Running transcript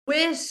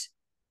wish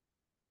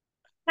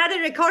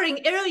started recording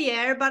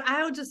earlier, but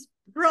I'll just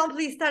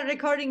promptly start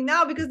recording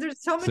now because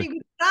there's so many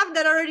good stuff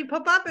that already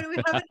pop up and we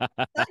haven't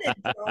started.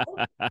 So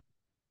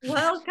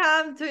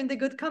welcome to In the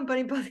Good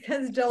Company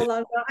podcast, Joe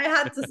Longo. I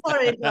had to,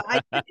 sorry, Joe. I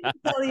didn't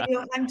tell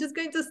you. I'm just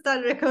going to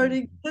start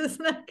recording.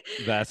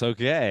 That's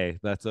okay.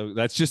 That's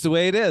just the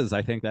way it is.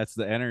 I think that's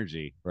the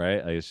energy, right?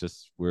 It's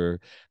just the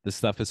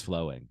stuff is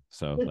flowing.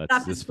 So The let's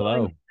stuff is just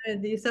flowing.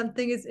 flow.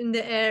 Something is in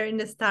the air, in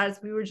the stars.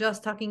 We were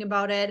just talking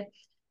about it.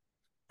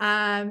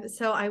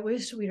 So I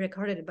wish we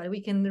recorded it, but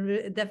we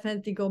can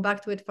definitely go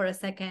back to it for a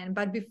second.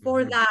 But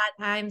before that,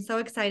 I'm so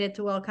excited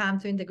to welcome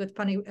to In the Good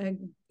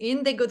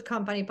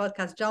Company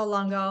podcast, Joe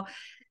Longo.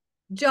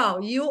 Joe,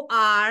 you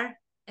are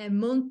a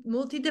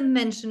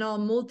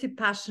multidimensional,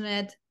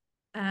 multi-passionate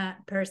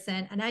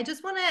person, and I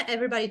just want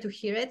everybody to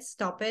hear it,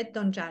 stop it,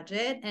 don't judge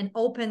it, and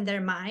open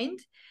their mind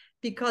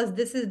because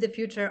this is the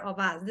future of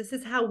us. This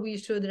is how we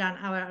should run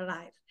our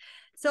life.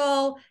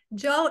 So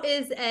Joe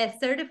is a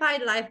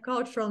certified life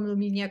coach from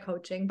Luminia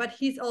Coaching, but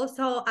he's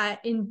also an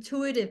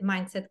intuitive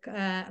mindset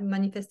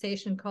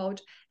manifestation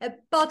coach, a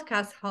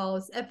podcast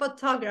host, a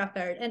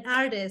photographer, an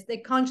artist, a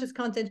conscious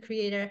content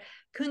creator,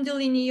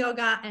 Kundalini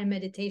yoga, and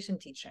meditation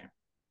teacher.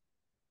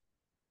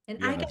 And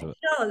Yeah, I get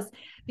chills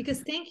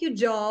because thank you,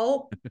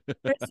 Joe.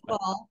 First of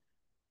all,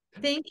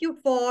 thank you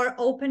for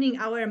opening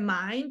our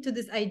mind to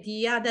this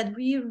idea that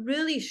we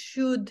really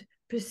should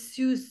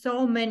pursue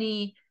so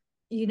many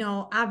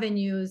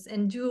avenues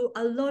and do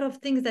a lot of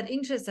things that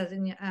interest us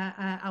in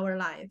our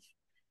life.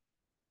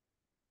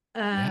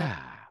 yeah.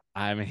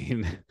 I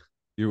mean,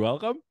 you're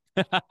welcome.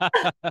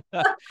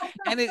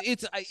 And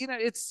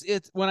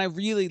it's when I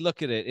really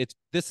look at it,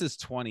 this is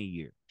 20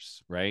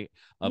 years, right,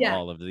 of Yeah,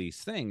 all of these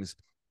things,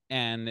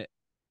 and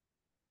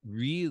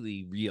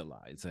really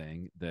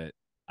realizing that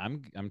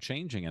I'm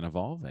changing and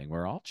evolving.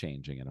 We're all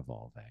changing and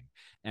evolving.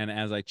 And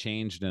as I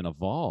changed and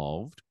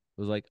evolved,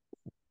 it was like,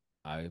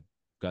 I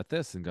got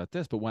this and got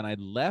this. But when I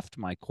left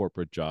my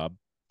corporate job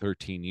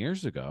 13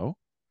 years ago,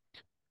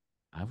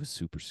 I was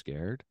super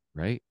scared,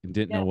 right? And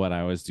didn't yeah, know what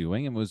I was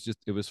doing. And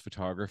it was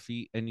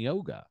photography and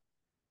yoga,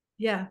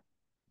 yeah,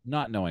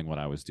 not knowing what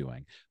I was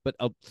doing. But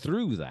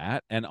through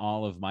that and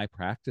all of my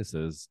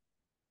practices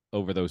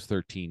over those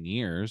 13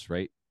 years,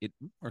 right, it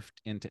morphed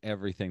into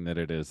everything that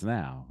it is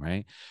now,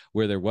 right?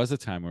 Where there was a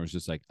time where it was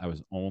just like I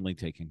was only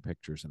taking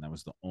pictures and that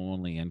was the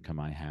only income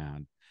I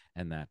had.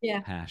 And that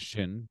yeah,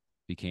 passion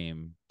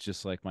became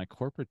just like my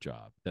corporate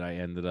job that I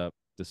ended up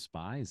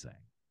despising.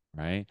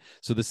 Right.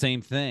 So the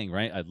same thing,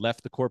 right? I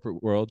left the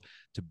corporate world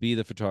to be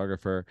the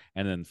photographer,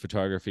 and then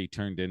photography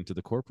turned into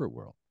the corporate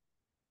world.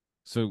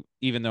 So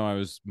even though I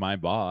was my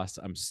boss,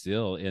 I'm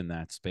still in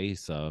that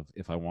space of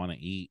if I want to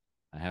eat,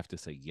 I have to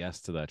say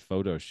yes to that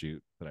photo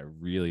shoot that I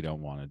really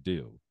don't want to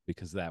do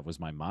because that was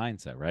my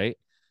mindset, right?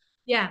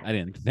 yeah, I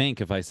didn't think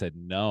if I said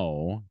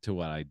no to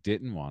what I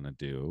didn't want to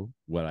do,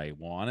 what I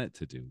wanted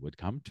to do would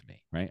come to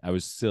me, right? I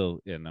was still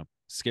in a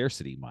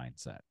scarcity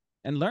mindset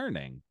and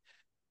learning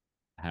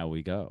how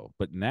we go.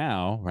 But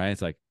now, right,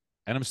 it's like,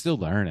 and I'm still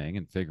learning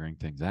and figuring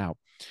things out.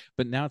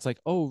 But now it's like,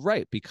 oh,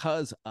 right,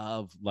 because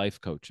of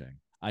life coaching,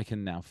 I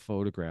can now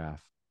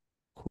photograph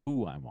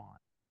who I want.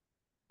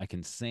 I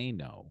can say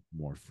no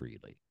more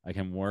freely. I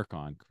can work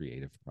on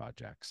creative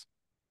projects.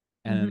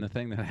 And then mhm, the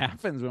thing that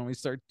happens when we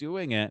start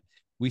doing it,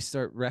 we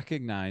start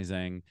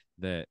recognizing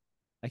that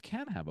I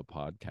can have a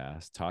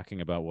podcast talking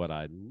about what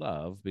I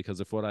love, because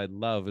if what I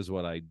love is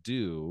what I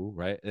do,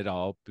 right, it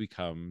all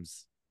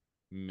becomes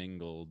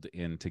mingled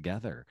in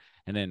together.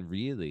 And then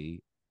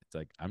really, it's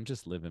like I'm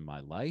just living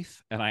my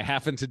life and I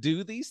happen to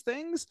do these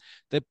things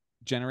that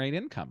generate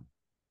income.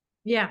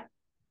 yeah.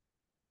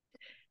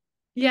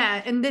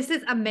 Yeah, and this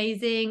is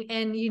amazing.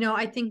 And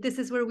I think this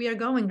is where we are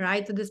going,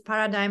 right? To this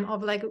paradigm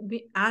of like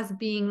us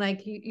being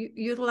like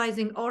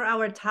utilizing all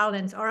our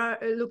talents or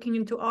looking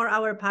into all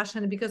our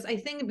passion. Because I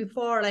think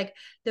before, like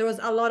there was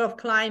a lot of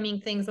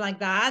climbing things like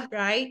that,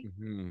 right?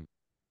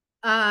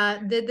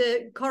 Mm-hmm.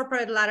 The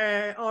corporate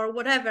ladder or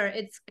whatever.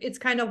 It's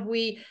kind of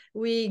we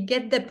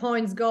get the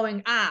points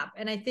going up,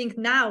 and I think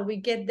now we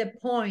get the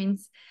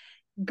points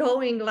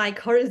going like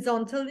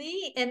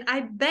horizontally. And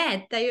I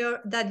bet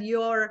that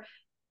your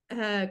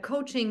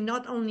coaching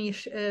not only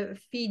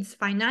feeds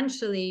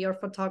financially your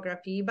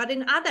photography, but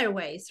in other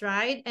ways,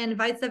 right? And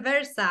vice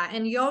versa.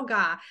 And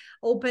yoga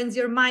opens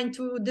your mind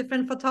to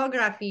different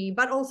photography,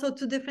 but also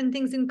to different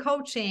things in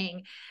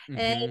coaching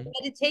and Mm-hmm.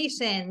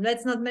 meditation.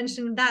 Let's not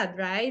mention that,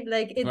 right?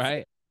 Like it's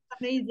Right.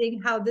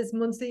 amazing how this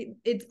monthly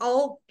it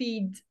all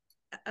feeds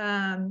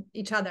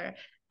each other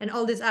and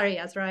all these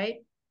areas, right?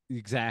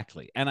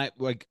 Exactly. And I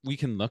like we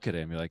can look at it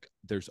and be like,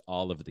 there's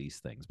all of these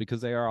things because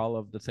they are all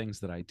of the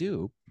things that I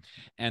do.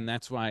 And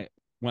that's why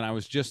when I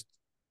was just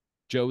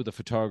Joe the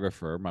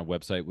photographer, my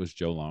website was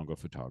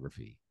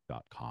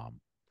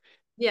joelongophotography.com.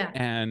 Yeah.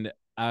 And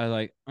I was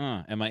like,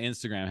 and my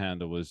Instagram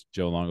handle was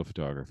Joe Longo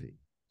Photography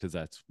because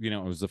that's,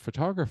 it was a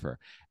photographer.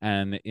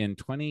 And in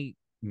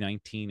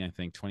 2019, I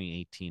think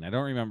 2018, I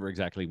don't remember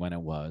exactly when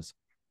it was.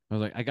 I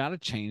was like, I got to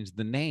change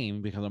the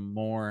name because I'm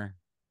more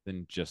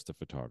than just a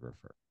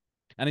photographer.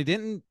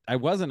 And I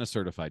wasn't a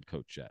certified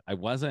coach yet. I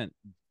wasn't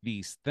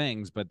these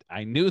things, but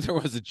I knew there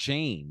was a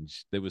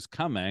change that was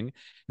coming.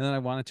 And then I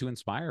wanted to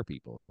inspire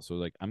people. So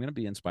like, I'm going to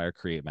be inspire,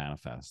 create,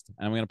 manifest.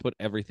 And I'm going to put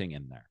everything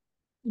in there.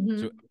 So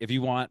Mm-hmm. if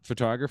you want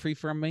photography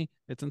from me,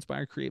 it's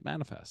inspire, create,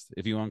 manifest.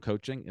 If you want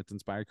coaching, it's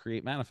inspire,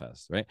 create,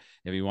 manifest, right?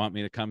 If you want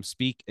me to come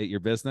speak at your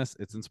business,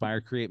 it's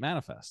inspire, create,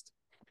 manifest.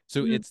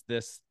 So Mm-hmm. it's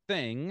this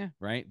thing,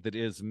 right, that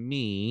is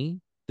me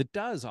that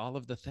does all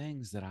of the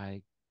things that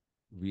I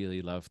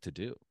really love to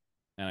do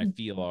and I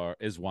feel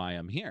is why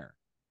I'm here.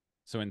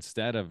 So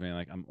instead of being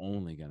like, I'm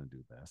only going to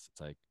do this,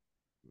 it's like,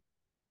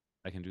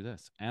 I can do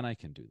this and I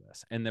can do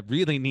this. And the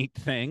really neat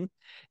thing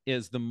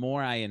is the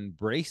more I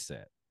embrace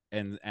it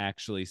and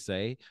actually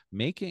say,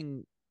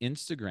 making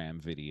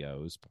Instagram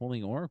videos,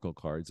 pulling Oracle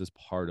cards is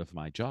part of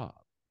my job.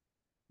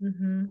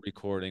 Mm-hmm.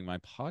 Recording my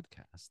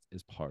podcast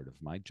is part of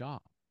my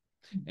job.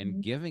 And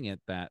Mm-hmm. giving it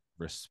that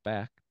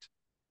respect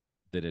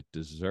that it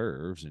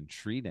deserves and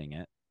treating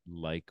it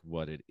like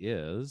what it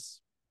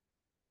is,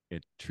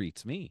 it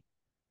treats me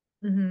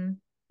Mm-hmm.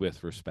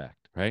 with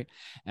respect, right?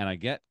 And I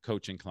get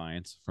coaching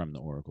clients from the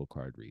Oracle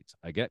card reads.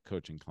 I get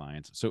coaching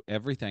clients. So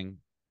everything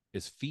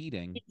is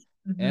feeding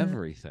Mm-hmm.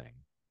 everything,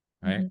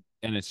 right? Mm-hmm.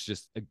 And it's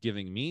just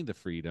giving me the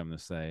freedom to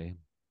say,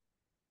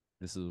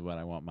 this is what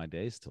I want my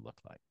days to look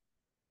like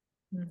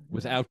Mm-hmm.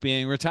 without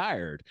being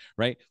retired,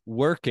 right?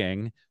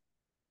 Working,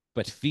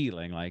 but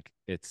feeling like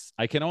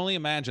I can only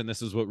imagine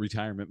this is what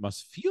retirement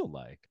must feel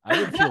like. I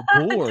would feel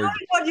bored. Doing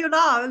what you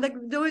love, like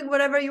doing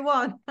whatever you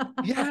want.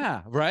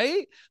 Yeah,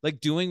 right? Like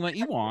doing what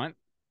you want,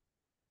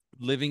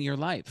 living your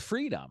life,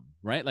 freedom,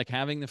 right? Like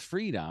having the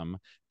freedom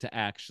to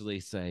actually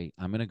say,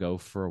 I'm going to go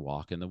for a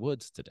walk in the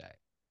woods today.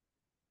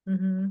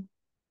 Mm-hmm.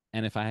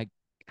 And if I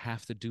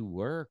have to do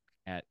work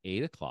at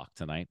 8 o'clock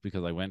tonight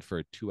because I went for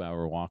a 2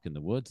 hour walk in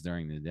the woods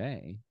during the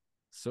day,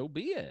 so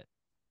be it,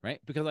 right?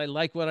 Because I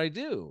like what I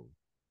do.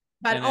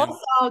 But And then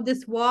also,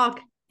 this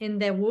walk in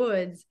the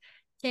woods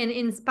can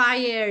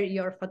inspire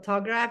your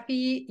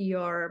photography,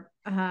 your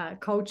all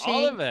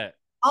coaching, of it,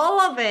 all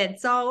of it.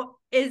 So,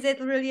 is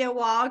it really a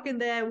walk in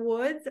the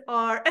woods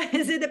or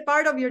is it a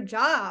part of your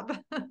job?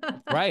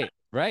 right,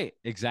 right,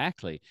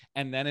 exactly.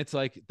 And then it's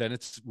like,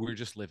 we're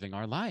just living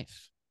our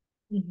life.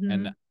 And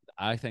Mm-hmm.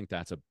 I think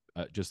that's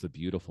just a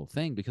beautiful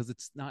thing because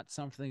it's not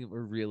something that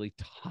we're really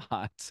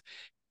taught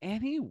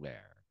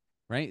anywhere,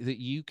 right?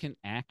 That you can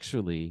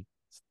actually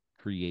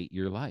create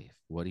your life.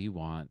 What do you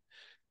want?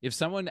 If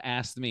someone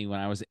asked me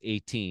when I was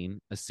 18,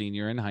 a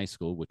senior in high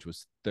school, which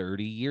was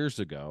 30 years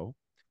ago,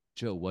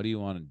 Joe, what do you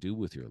want to do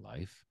with your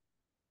life?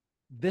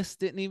 This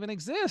didn't even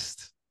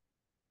exist.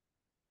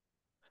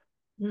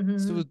 Mm-hmm.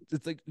 So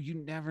it's like you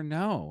never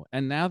know.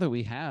 And now that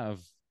we have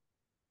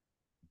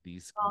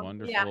these Yeah.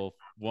 wonderful,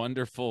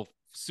 wonderful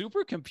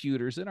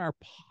supercomputers in our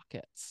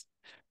pockets,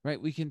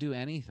 right? We can do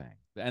anything.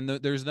 And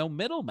there's no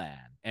middleman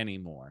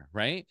anymore,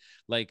 right?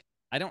 Like,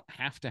 I don't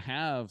have to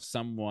have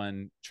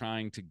someone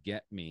trying to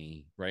get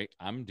me, right?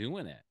 I'm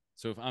doing it.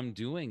 So if I'm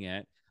doing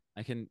it,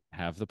 I can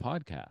have the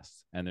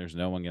podcast and there's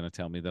no one going to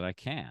tell me that I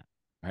can't,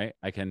 right?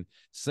 I can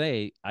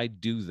say I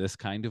do this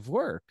kind of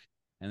work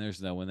and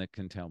there's no one that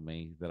can tell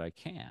me that I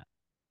can't.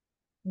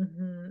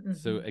 Mm-hmm.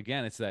 So Mm-hmm.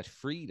 again, it's that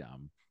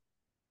freedom,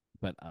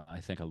 but I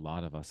think a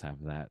lot of us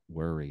have that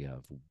worry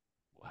of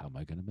how am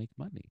I going to make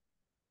money?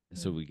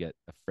 So we get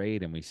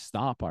afraid and we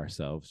stop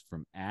ourselves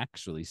from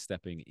actually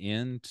stepping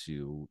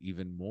into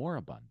even more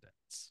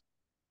abundance.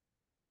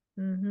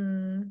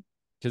 Mm-hmm.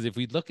 Because if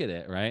we look at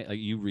it, right, like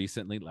you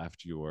recently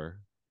left your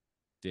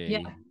Yeah.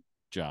 day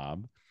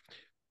job.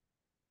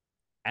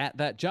 At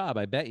that job,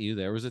 I bet you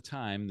there was a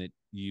time that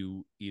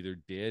you either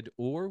did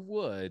or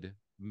would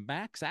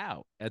max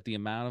out at the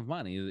amount of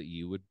money that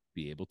you would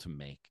be able to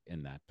make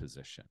in that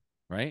position,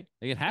 right?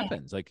 Like it Yeah.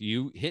 happens. Like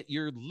you hit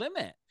your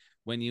limit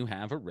when you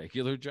have a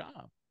regular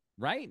job.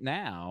 Right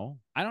now,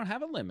 I don't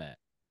have a limit.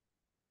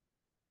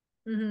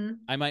 Mm-hmm.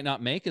 I might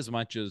not make as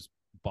much as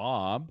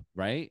Bob,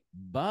 right?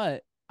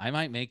 But I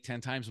might make 10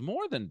 times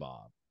more than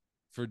Bob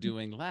for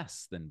doing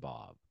less than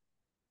Bob.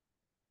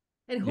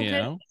 And who You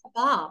cares know? about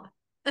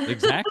Bob?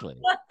 Exactly.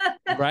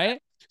 Right?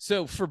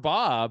 So for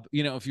Bob,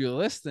 if you're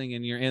listening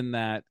and you're in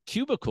that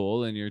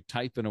cubicle and you're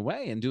typing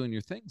away and doing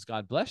your things,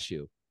 God bless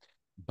you.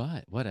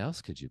 But what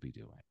else could you be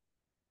doing?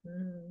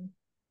 Mm.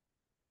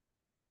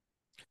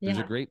 There's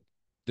a Yeah. great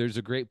there's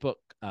a great book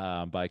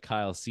by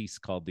Kyle Cease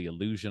called The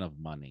Illusion of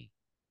Money.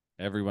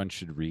 Everyone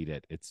should read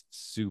it. It's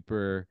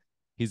super.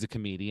 He's a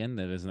comedian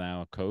that is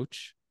now a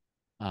coach,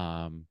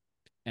 um,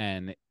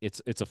 and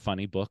it's a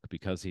funny book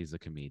because he's a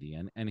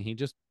comedian, and he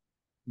just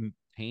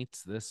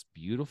paints this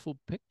beautiful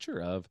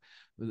picture of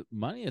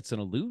money. It's an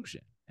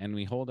illusion, and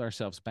we hold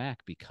ourselves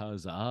back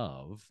because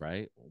of,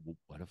 right?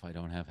 What if I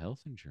don't have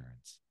health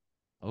insurance?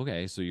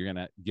 Okay, so you're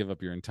gonna give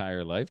up your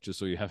entire life just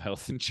so you have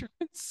health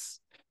insurance,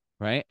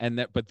 right?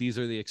 But these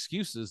are the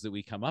excuses that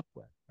we come up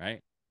with,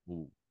 right?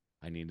 Ooh,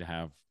 I need to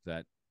have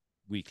that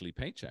weekly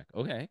paycheck.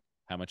 Okay,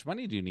 how much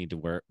money do you need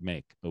to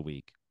make a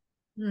week?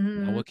 Now,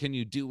 Mm-hmm. what can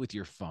you do with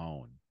your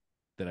phone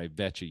that I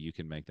bet you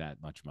can make that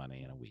much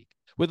money in a week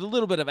with a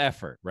little bit of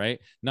effort, right?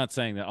 Not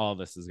saying that all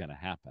this is going to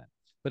happen,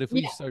 but if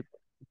we Yeah. start,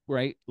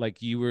 right,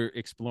 like you were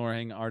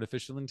exploring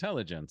artificial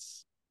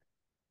intelligence,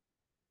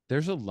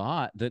 there's a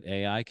lot that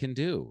AI can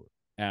do.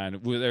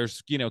 And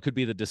there's, could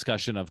be the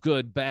discussion of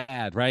good,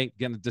 bad, right?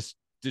 Going to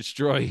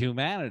destroy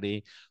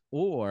humanity,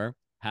 or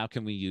how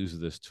can we use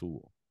this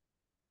tool?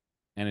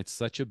 And it's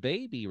such a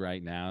baby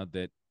right now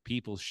that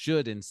people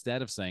should,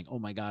 instead of saying, oh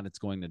my God, it's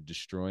going to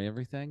destroy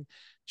everything,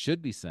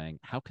 should be saying,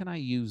 how can I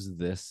use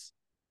this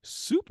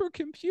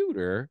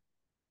supercomputer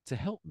to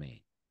help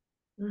me?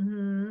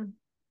 Mm-hmm.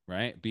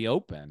 Right? Be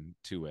open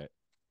to it.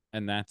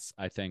 And that's,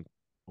 I think,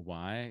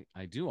 why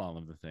I do all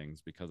of the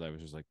things, because I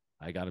was just like,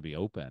 I got to be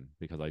open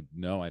because I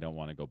know I don't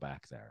want to go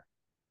back there.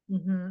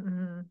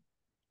 Mm-hmm.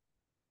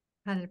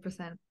 Mm-hmm.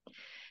 100%.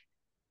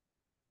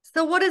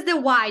 So what is the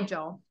why,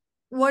 Joe?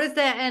 What is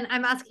the, and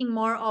I'm asking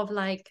more of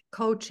like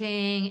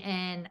coaching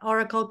and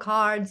oracle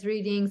cards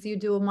readings you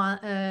do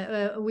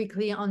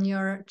weekly on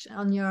your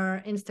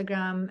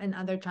Instagram and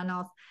other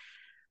channels.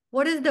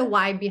 What is the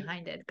why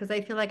behind it? Because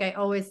I feel like it's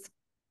always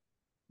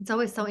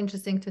so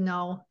interesting to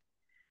know.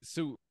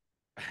 So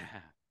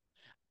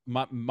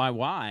my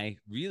why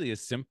really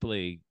is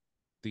simply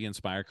the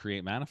inspire,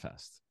 create,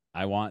 manifest.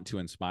 I want to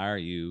inspire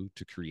you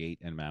to create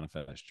and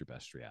manifest your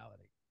best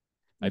reality.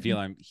 I Mm-hmm. feel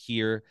I'm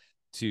here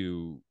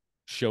to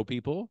show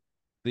people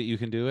that you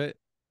can do it,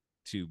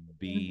 to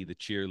be the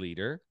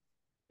cheerleader,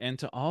 and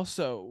to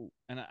also,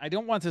 and I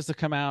don't want this to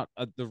come out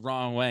the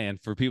wrong way,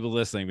 and for people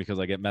listening, because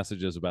I get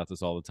messages about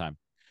this all the time,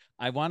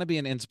 I want to be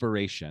an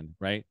inspiration,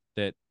 right?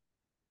 That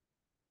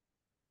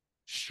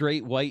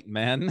straight white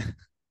men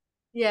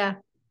Yeah.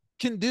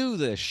 can do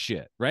this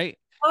shit, right?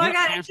 Oh You my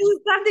don't God, have this is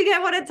something I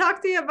want to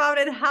talk to you about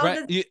it. How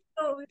right. does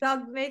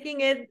without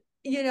making it,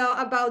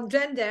 about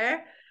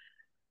gender?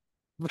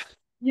 But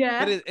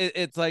Yeah.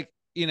 it's like,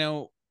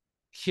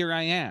 here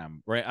I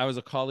am, right? I was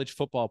a college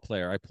football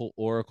player. I pull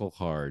oracle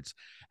cards.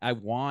 I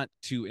want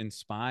to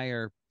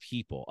inspire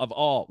people of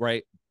all,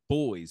 right?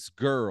 Boys,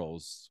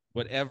 girls,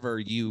 whatever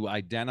you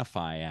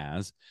identify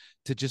as,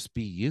 to just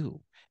be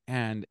you.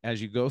 And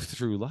as you go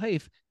through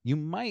life, you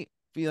might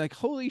be like,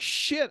 holy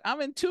shit,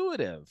 I'm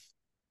intuitive.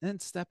 And then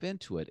step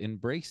into it,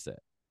 embrace it.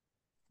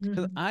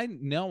 Because Mm-hmm. I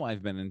know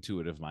I've been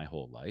intuitive my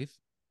whole life.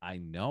 I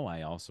know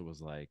I also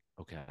was like,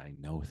 okay, I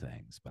know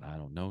things, but I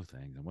don't know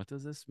things. And what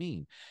does this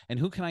mean? And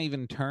who can I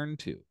even turn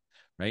to?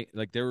 Right.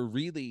 Like, there were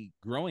really,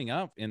 growing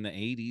up in the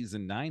 80s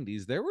and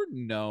 90s, there were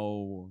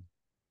no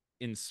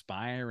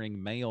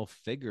inspiring male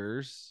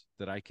figures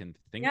that I can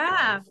think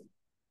Yeah. of.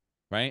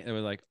 Right. They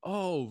were like,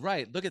 oh,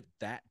 right. Look at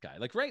that guy.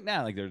 Like right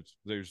now, like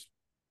there's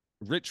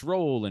Rich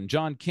Roll and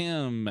John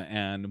Kim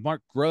and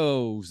Mark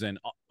Groves and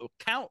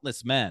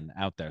countless men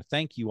out there.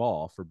 Thank you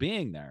all for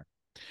being there.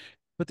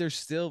 But there's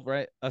still,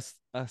 right, us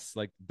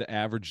like the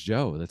average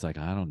Joe that's like,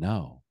 I don't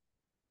know.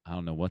 I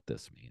don't know what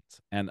this means.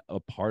 And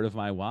a part of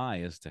my why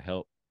is to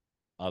help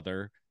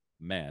other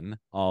men,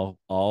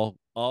 all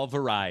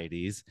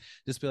varieties,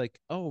 just be like,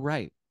 oh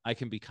right, I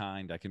can be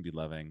kind, I can be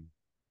loving,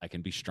 I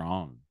can be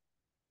strong.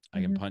 I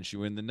can Mm-hmm. punch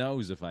you in the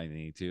nose if I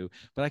need to,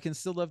 but I can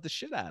still love the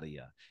shit out of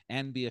you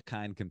and be a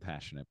kind,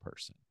 compassionate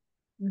person.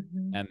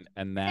 Mm-hmm.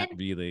 And that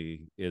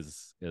really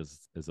is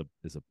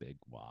a big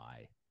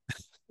why.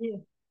 Yeah.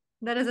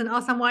 That is an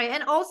awesome way.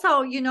 And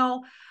also,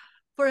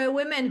 for a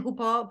women who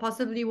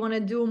possibly want to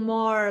do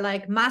more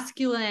like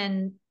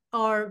masculine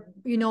or,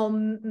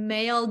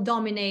 male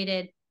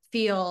dominated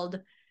field,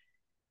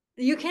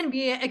 you can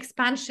be an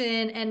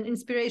expansion and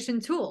inspiration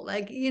tool.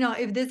 Like,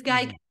 if this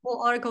guy Mm-hmm. can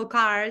pull oracle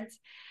cards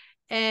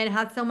and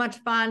have so much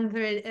fun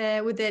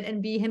with it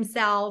and be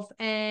himself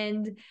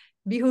and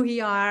be who he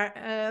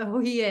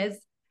is,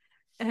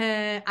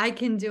 I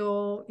can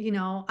do,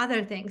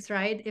 other things,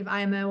 right? If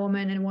I'm a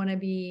woman and want to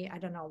be, I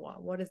don't know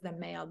what is the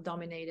male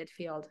dominated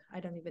field? I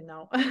don't even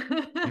know.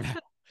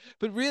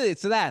 But really,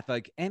 it's that,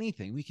 like,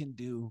 anything we can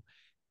do,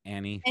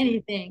 anything.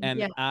 Anything, And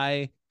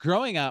yeah.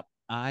 growing up,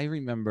 I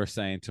remember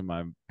saying to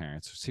my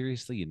parents,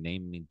 seriously, you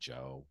named me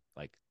Joe,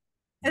 like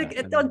On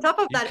nothing. top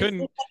of You that, it's couldn't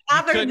just you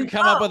another couldn't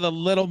come up job. with a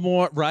little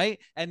more, right?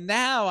 And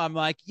now I'm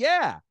like,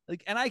 yeah,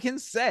 like, and I can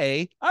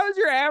say I was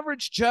your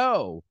average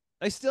Joe.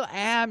 I still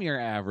am your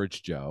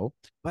average Joe,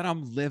 but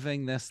I'm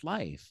living this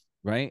life,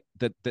 right?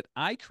 That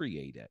I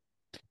created.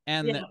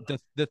 And Yeah,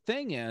 the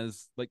thing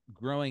is, like,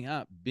 growing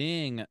up,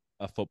 being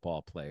a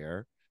football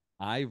player,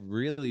 I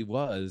really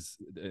was,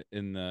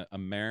 in the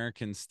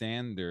American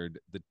standard,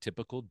 the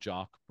typical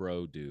jock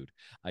bro dude.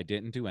 I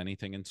didn't do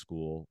anything in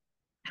school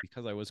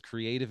because I was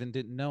creative and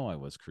didn't know I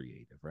was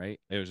creative, right?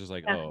 It was just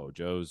like, yeah, oh,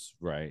 Joe's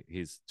right.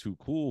 He's too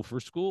cool for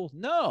school.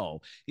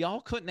 No,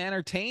 y'all couldn't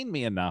entertain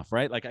me enough,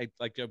 right? I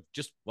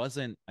just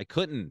wasn't, I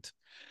couldn't.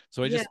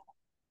 So I yeah, just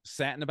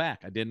sat in the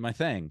back. I did my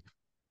thing.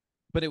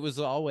 But it was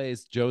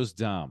always Joe's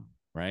dumb,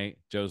 right?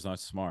 Joe's not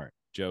smart.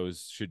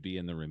 Joe's should be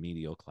in the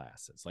remedial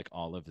classes, like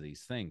all of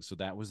these things. So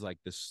that was like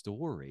the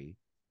story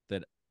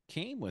that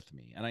came with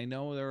me. And I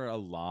know there are a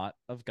lot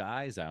of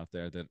guys out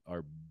there that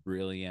are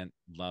brilliant,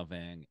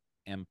 loving,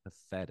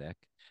 empathetic,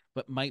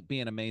 but might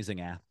be an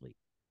amazing athlete.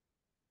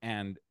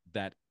 And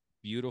that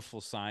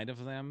beautiful side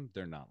of them,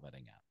 they're not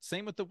letting out.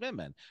 Same with the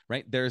women,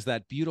 right? There's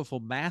that beautiful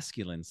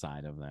masculine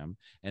side of them,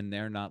 and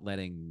they're not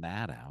letting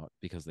that out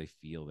because they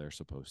feel they're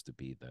supposed to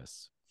be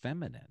this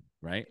feminine,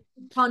 right?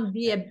 Can't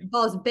be a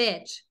boss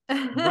bitch.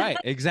 Right,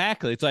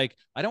 exactly. It's like,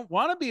 I don't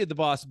want to be the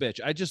boss bitch.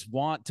 I just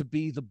want to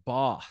be the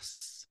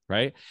boss,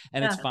 right?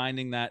 And it's Yeah.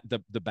 finding that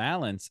the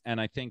balance.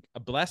 And I think a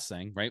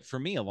blessing, right, for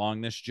me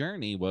along this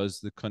journey was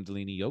the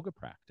Kundalini yoga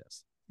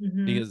practice.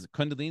 Mm-hmm. Because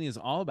Kundalini is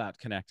all about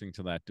connecting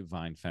to that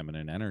divine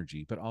feminine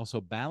energy, but also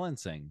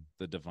balancing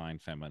the divine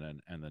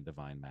feminine and the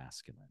divine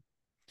masculine.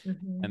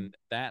 Mm-hmm. And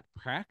that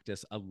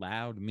practice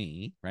allowed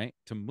me, right,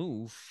 to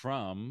move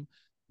from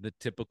the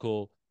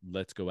typical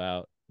let's go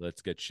out,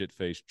 let's get shit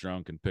faced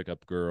drunk and pick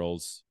up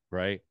girls,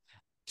 right,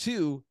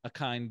 to a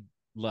kind,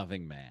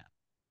 loving man.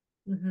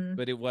 Mm-hmm.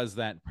 But it was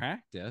that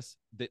practice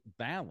that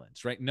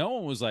balanced, right? No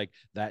one was like,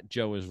 that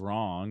Joe is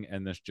wrong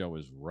and this Joe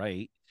is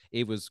right.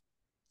 It was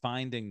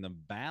finding the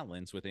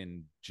balance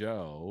within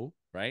Joe,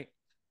 right,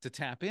 to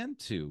tap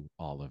into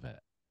all of it.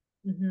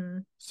 Mm-hmm.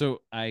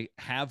 So I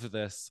have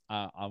this,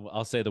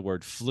 I'll say the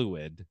word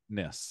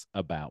fluidness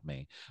about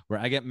me, where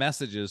I get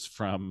messages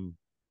from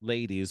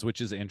ladies,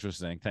 which is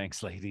interesting.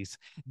 Thanks, ladies,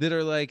 that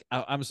are like,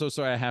 I'm so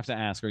sorry, I have to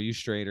ask, are you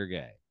straight or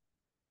gay?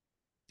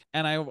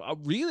 And I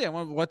really, I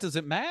want, what does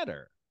it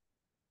matter?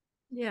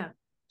 Yeah.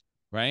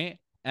 Right.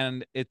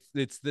 And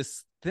it's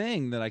this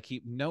thing that I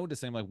keep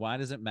noticing, like, why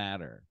does it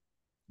matter?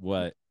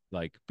 What,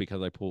 like,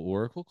 because I pull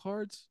oracle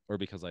cards or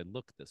because I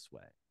look this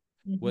way?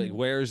 Mm-hmm.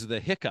 Where's the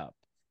hiccup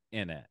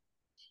in it?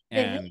 The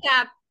And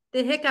hiccup,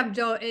 the hiccup,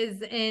 Joe,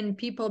 is in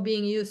people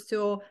being used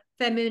to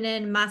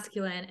feminine,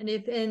 masculine, and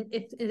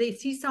if they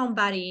see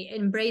somebody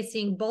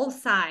embracing both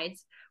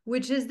sides,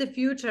 which is the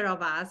future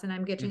of us, and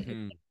I'm getting mm-hmm,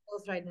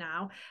 examples right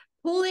now,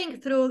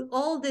 pulling through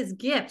all these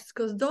gifts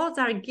because those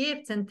are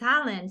gifts and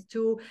talents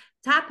to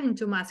tap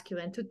into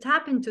masculine, to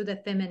tap into the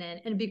feminine,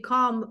 and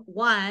become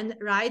one,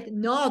 right?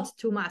 Not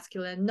too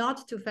masculine,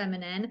 not too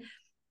feminine.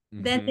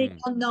 Then they mm-hmm,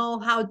 don't know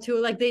how to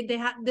like they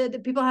have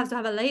the people have to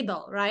have a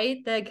label, right?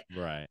 Like,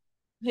 right.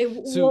 hey,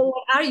 So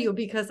what are you?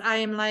 Because I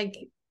am like,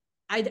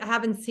 I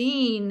haven't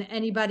seen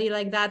anybody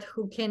like that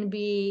who can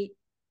be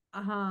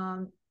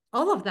all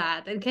of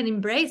that and can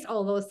embrace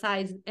all those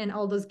sides and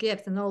all those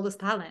gifts and all those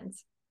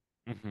talents.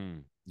 mm-hmm,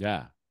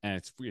 yeah. And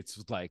it's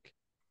like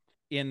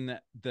in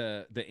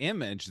the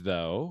image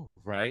though,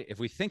 right? If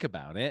we think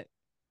about it,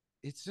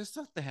 it's just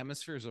not the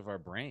hemispheres of our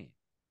brain,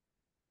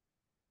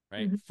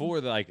 right? Mm-hmm. For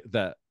the, like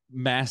the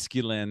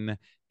masculine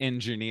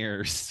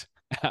engineers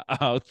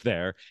out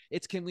there,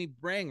 it's can we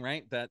bring,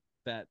 right, that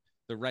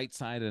the right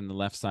side and the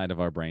left side of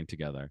our brain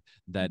together,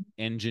 that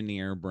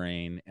engineer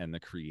brain and the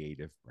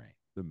creative brain,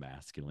 the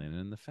masculine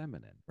and the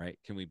feminine, right?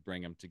 Can we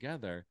bring them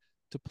together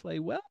to play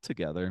well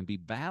together and be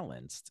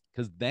balanced?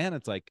 Because then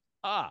it's like,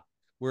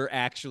 we're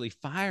actually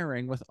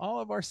firing with all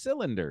of our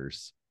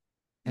cylinders.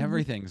 Mm-hmm.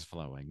 Everything's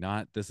flowing,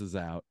 not this is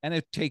out. And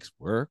it takes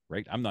work,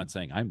 right? I'm not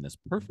saying I'm this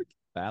perfect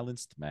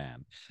balanced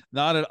man,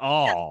 not at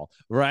all,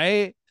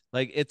 right?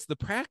 Like it's the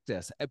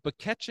practice, but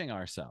catching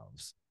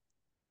ourselves,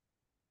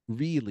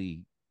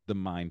 really the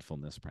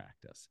mindfulness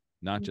practice,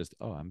 not just,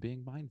 oh, I'm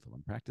being mindful,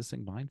 I'm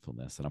practicing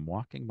mindfulness and I'm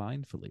walking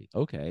mindfully.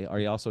 Okay, are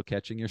you also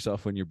catching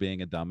yourself when you're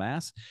being a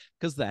dumbass?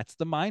 Because that's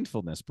the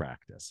mindfulness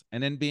practice.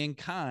 And then being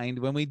kind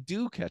when we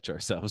do catch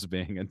ourselves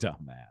being a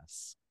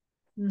dumbass.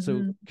 So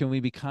Mm-hmm. can we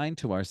be kind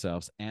to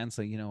ourselves and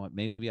say, you know what,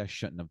 maybe I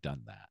shouldn't have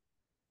done that.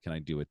 Can I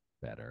do it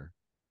better?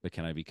 But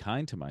can I be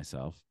kind to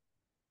myself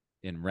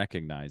in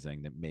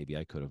recognizing that maybe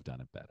I could have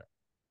done it better?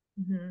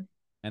 Mm-hmm.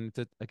 And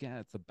it's again,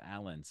 it's the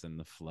balance and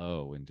the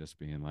flow and just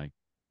being like,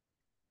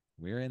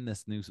 we're in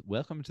this new,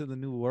 welcome to the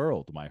new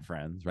world, my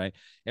friends, right?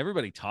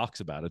 Everybody talks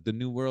about it. The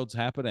new world's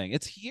happening.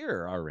 It's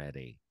here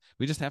already.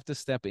 We just have to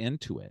step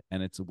into it.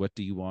 And it's, what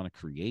do you want to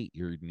create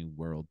your new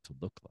world to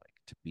look like,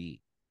 to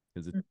be?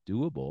 Because it's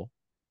doable.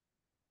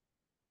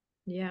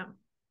 Yeah.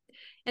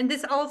 And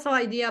this also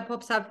idea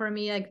pops up for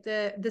me, like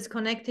the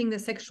disconnecting the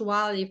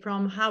sexuality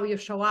from how you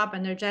show up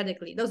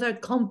energetically. Those are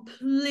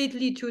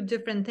completely two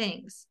different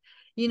things.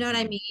 You know what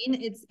I Mm-hmm.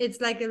 mean?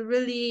 It's like a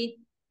really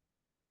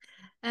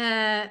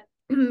uh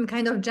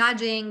kind of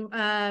judging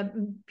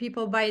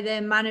people by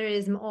their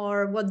mannerism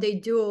or what they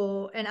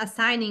do and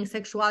assigning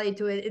sexuality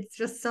to it. It's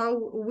just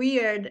so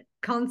weird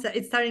concept.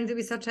 It's starting to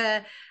be such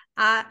a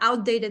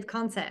outdated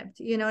concept.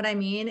 You know what I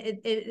mean?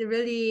 It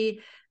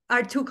really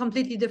are two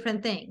completely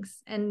different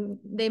things and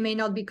they may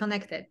not be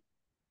connected.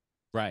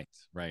 Right,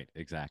 right,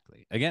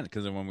 exactly. Again,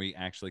 because when we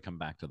actually come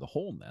back to the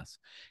wholeness,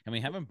 and we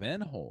haven't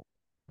been whole,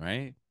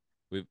 right?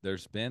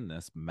 There's been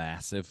this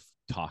massive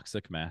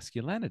toxic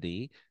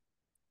masculinity,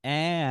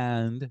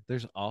 and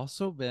there's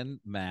also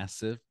been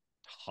massive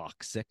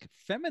toxic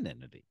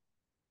femininity,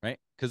 right?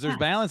 Because there's Yeah.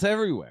 balance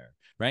everywhere,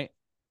 right?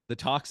 The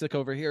toxic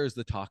over here is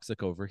the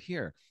toxic over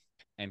here.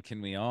 And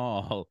can we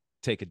all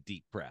take a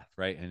deep breath,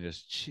 right? And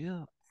just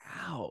chill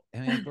out? I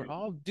mean, like we're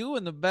all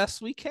doing the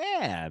best we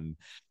can,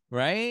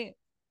 right?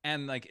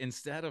 And like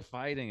instead of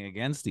fighting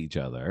against each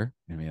other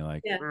and be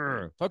like,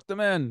 Yeah. fuck the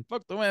men,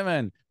 fuck the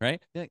women,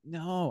 right? Be like,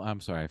 no,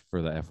 I'm sorry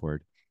for the F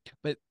word.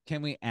 But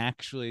can we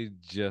actually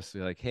just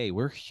be like, hey,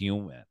 we're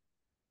human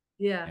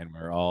Yeah. and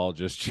we're all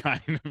just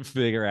trying to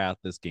figure out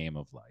this game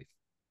of life.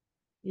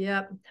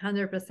 Yep.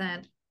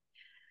 100%.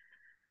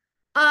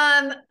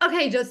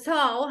 Okay, just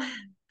so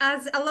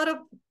as a lot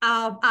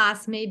of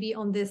us maybe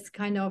on this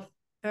kind of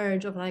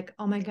urge of like,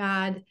 oh my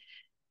God,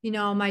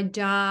 my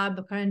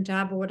current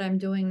job or what I'm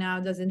doing now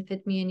doesn't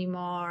fit me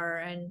anymore.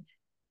 And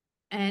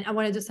I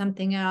want to do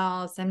something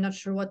else. I'm not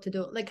sure what to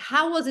do. Like,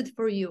 how was it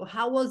for you?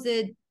 How was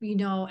it,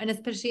 and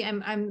especially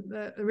I'm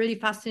really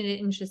fascinated,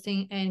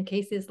 interesting in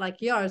cases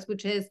like yours,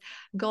 which is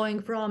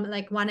going from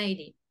like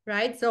 180,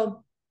 right?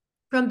 So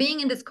from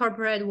being in this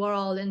corporate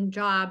world and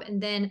job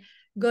and then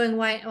going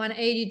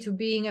 180 to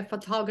being a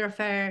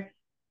photographer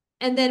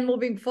and then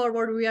moving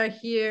forward, we are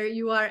here,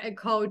 you are a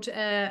coach,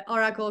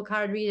 oracle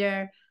card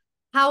reader.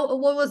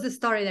 What was the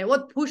story there?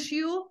 What pushed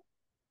you,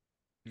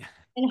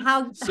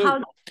 and So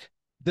how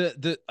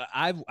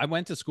I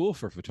went to school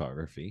for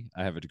photography.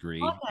 I have a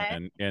degree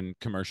okay. in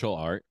commercial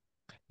art.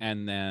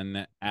 And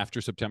then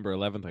after September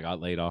 11th, I got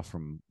laid off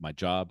from my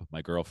job.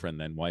 My girlfriend,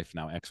 then wife,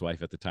 now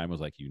ex-wife at the time,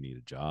 was like, "You need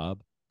a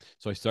job."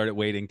 So I started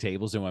waiting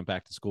tables and went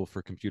back to school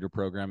for computer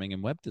programming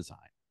and web design.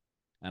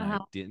 And I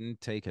Uh-huh. didn't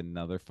take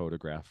another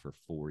photograph for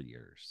 4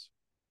 years.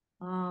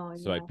 Oh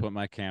So I yeah. put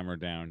my camera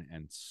down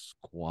and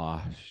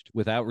squashed,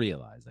 without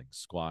realizing,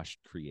 squashed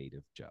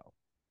creative Joe.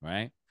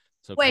 Right.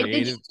 So Wait,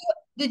 creative.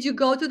 did you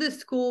go to the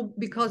school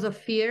because of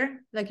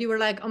fear? Like you were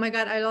like, oh my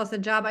God, I lost a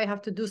job, I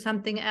have to do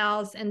something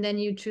else, and then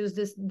you choose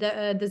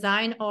the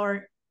design,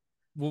 or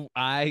Well,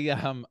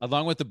 I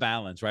along with the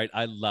balance, right?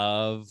 I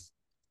love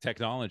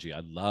technology.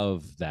 I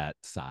love that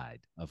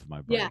side of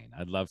my yeah, brain.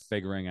 I love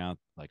figuring out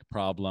like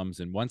problems.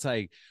 And once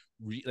it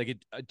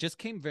just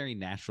came very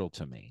natural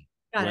to me.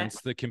 got it.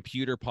 Once the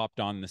computer popped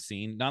on the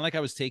scene, not like I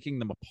was taking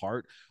them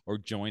apart or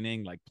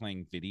joining like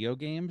playing video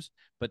games,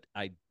 but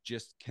I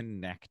just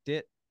connect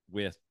it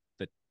with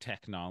the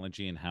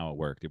technology and how it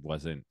worked. It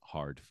wasn't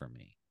hard for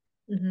me.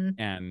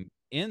 Mm-hmm. And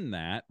in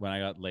that, when I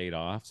got laid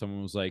off,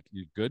 someone was like,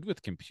 "You're good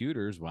with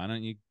computers. Why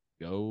don't you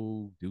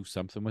go do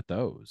something with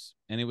those?"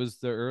 And it was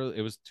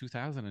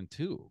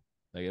 2002.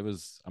 Like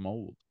I'm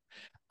old.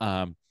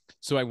 Um,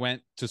 so I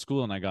went to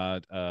school and I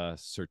got a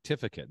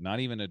certificate, not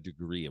even a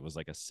degree. It was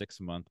like a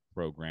 6-month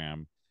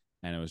program,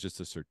 and it was just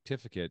a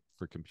certificate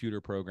for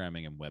computer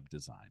programming and web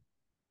design.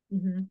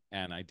 Mm-hmm.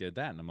 And I did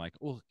that. And I'm like,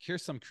 well,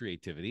 here's some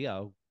creativity.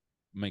 I'll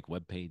make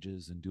web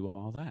pages and do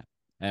all that.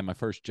 And my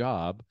first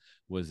job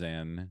was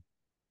in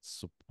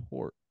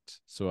support.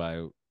 So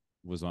I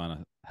was on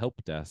a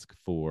help desk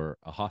for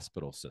a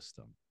hospital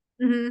system.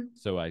 Mm-hmm.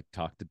 So I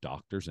talked to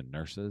doctors and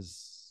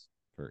nurses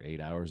for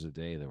 8 hours a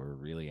day that were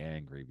really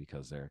angry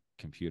because their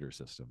computer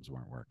systems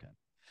weren't working.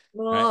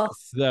 Right. Oh.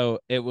 So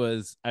it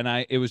was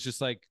just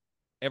like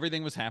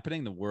everything was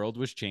happening. The world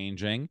was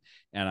changing.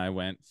 And I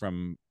went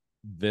from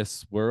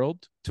this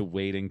world to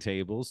waiting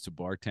tables to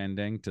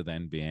bartending to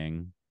then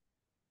being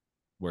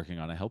working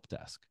on a help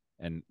desk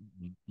and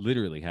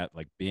literally had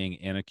like being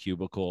in a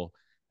cubicle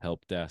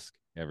help desk.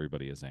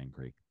 Everybody is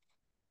angry.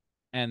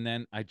 And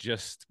then I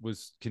just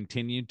was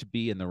continued to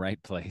be in the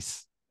right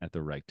place at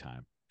the right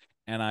time.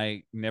 And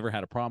I never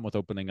had a problem with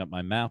opening up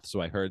my mouth.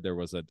 So I heard there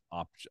was an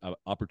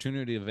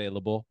opportunity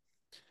available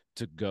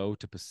to go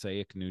to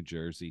Passaic, New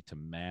Jersey to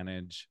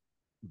manage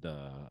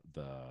the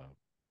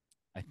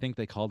I think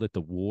they called it the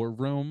war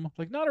room,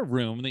 like not a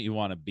room that you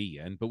want to be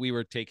in, but we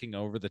were taking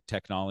over the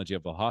technology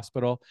of the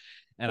hospital.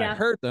 And I Yeah.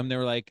 heard them, they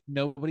were like,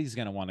 nobody's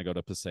going to want to go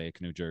to Passaic,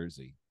 New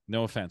Jersey.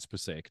 No offense,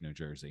 Passaic, New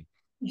Jersey.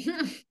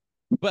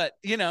 But,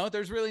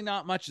 there's really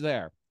not much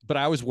there. But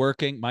I was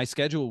working, my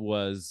schedule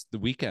was the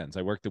weekends.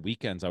 I worked the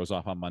weekends. I was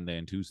off on Monday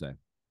and Tuesday.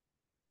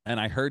 And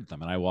I heard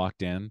them and I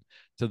walked in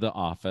to the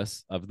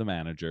office of the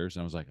managers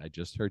and I was like, I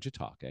just heard you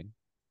talking.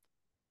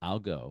 I'll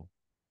go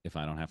if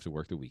I don't have to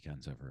work the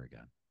weekends ever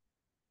again.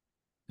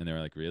 And they were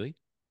like, really?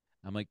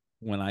 I'm like,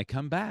 when I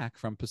come back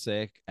from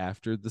Passaic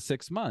after the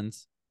 6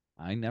 months,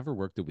 I never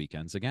work the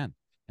weekends again.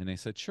 And they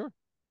said, sure.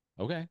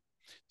 Okay.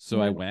 Oh So I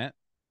my God. went,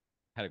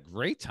 had a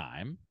great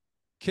time,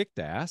 kicked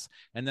ass.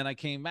 And then I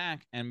came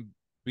back and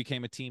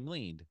became a team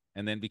lead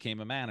and then became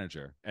a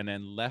manager and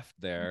then left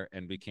there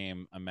and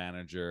became a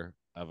manager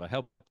of a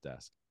help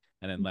desk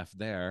and then left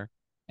there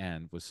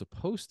and was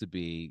supposed to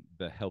be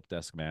the help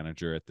desk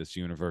manager at this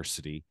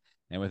university.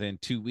 And within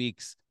 2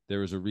 weeks, there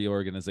was a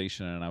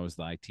reorganization and I was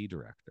the IT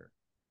director.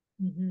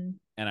 Mm-hmm.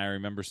 And I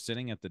remember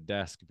sitting at the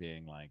desk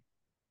being like,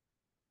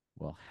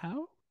 well,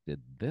 how did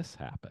this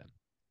happen?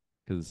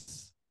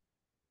 Because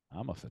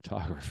I'm a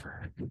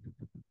photographer.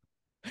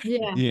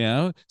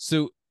 Yeah.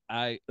 So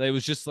it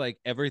was just like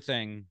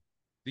everything,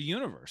 the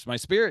universe, my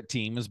spirit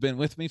team has been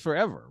with me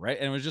forever, right?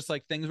 And it was just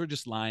like things were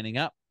just lining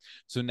up.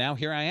 So now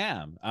here I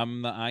am.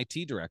 I'm the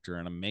IT director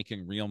and I'm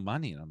making real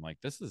money. And I'm like,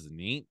 this is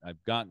neat.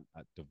 I've gotten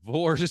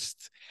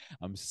divorced.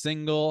 I'm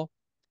single.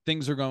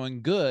 Things are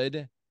going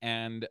good.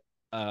 And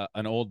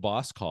an old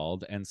boss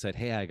called and said,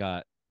 hey, I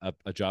got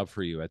a job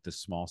for you at this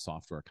small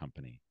software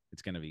company.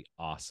 It's going to be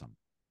awesome.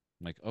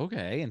 I'm like,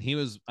 okay. And he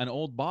was an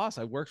old boss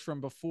I worked for him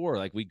before.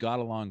 Like, we got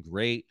along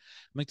great.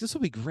 I'm like, this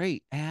will be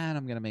great. And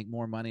I'm going to make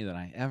more money than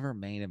I ever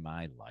made in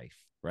my life.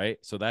 Right.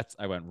 So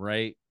I went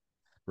right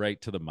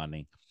to the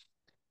money.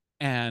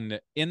 And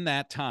in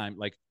that time,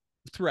 like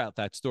throughout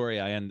that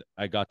story,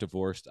 I got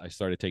divorced. I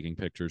started taking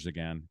pictures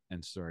again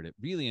and started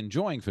really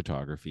enjoying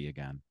photography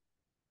again,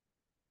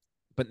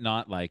 but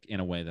not like in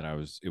a way that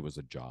it was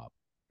a job.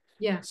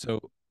 Yeah.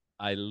 So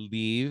I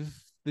leave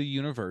the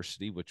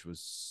university, which was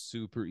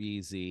super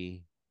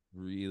easy,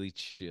 really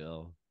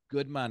chill,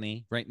 good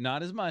money, right?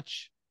 Not as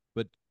much,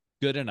 but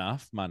good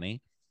enough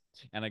money.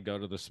 And I go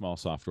to the small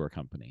software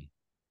company,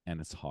 and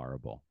it's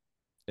horrible.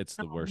 It's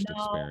the Oh worst no.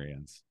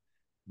 experience.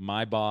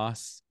 My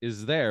boss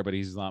is there, but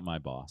he's not my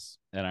boss.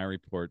 And I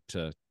report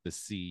to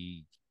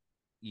the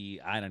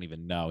I don't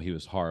even know. He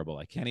was horrible.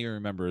 I can't even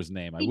remember his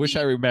name. I wish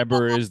I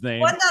remember his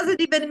name. What does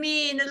it even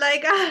mean?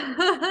 Like,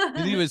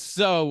 He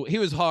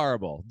was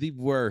horrible. The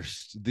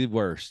worst. The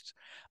worst.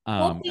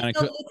 hope And he's I not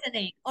could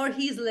listening, or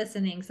he's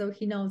listening, so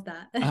he knows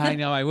that. I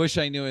know, I wish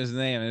I knew his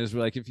name. It was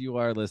like, if you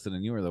are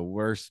listening, you are the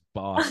worst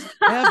boss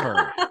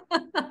ever.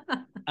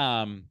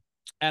 Um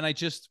and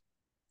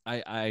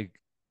I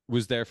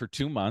was there for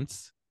 2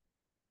 months.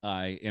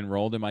 I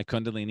enrolled in my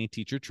Kundalini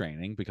teacher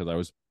training because I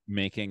was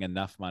making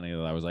enough money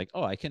that I was like,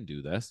 oh, I can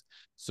do this.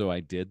 So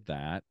I did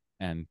that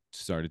and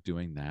started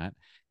doing that.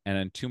 And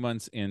then 2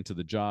 months into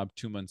the job,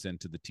 2 months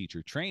into the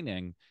teacher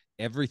training,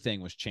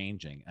 everything was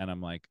changing. And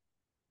I'm like,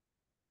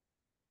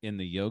 in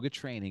the yoga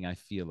training, I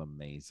feel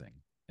amazing.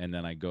 And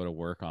then I go to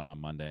work on a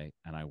Monday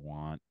and I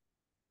want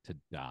to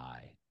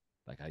die.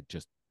 Like,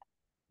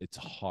 it's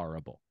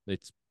horrible.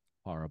 It's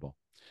horrible.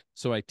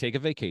 So I take a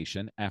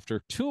vacation.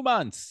 After 2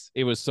 months,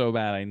 it was so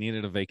bad. I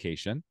needed a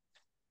vacation.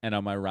 And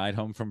on my ride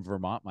home from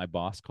Vermont, my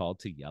boss called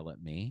to yell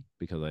at me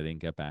because I didn't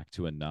get back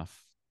to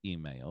enough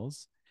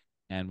emails.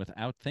 And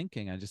without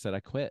thinking, I just said, I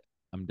quit.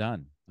 I'm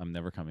done. I'm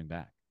never coming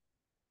back.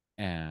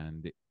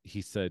 And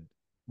he said,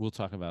 we'll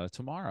talk about it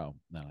tomorrow.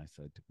 And I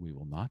said, we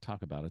will not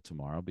talk about it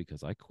tomorrow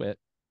because I quit.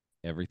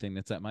 Everything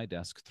that's at my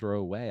desk, throw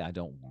away. I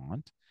don't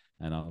want.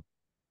 And I'll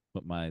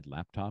put my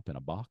laptop in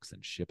a box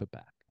and ship it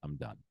back. I'm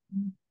done.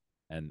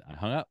 And I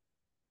hung up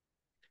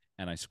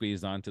and I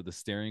squeezed onto the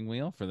steering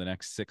wheel for the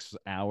next 6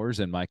 hours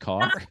in my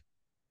car.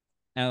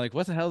 And I'm like,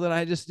 what the hell did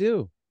I just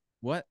do?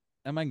 What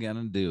am I going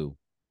to do?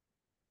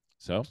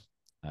 So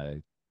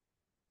I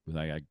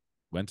I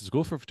went to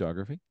school for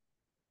photography.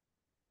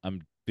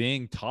 I'm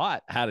being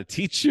taught how to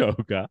teach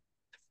yoga,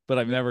 but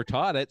I've never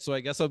taught it. So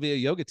I guess I'll be a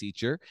yoga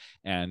teacher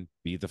and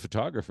be the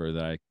photographer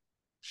that I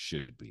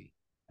should be.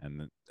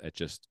 And it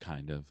just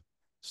kind of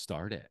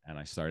started. And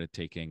I started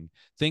taking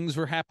things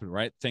were happening,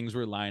 right? Things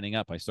were lining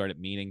up. I started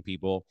meeting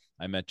people.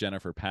 I met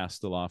Jennifer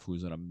Pasteloff,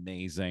 who's an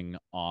amazing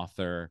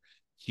author,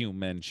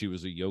 human. She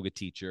was a yoga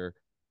teacher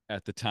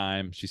at the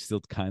time. She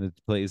still kind of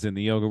plays in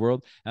the yoga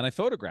world. And I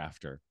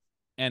photographed her.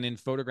 And in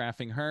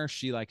photographing her,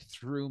 she like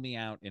threw me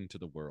out into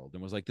the world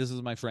and was like, this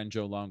is my friend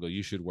Joe Longo.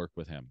 You should work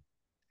with him.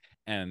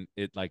 And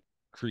it like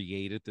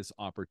created this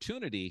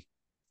opportunity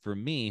for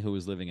me, who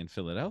was living in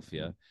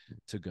Philadelphia,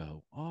 to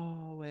go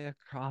all the way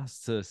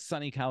across to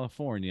sunny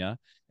California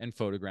and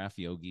photograph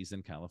yogis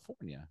in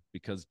California,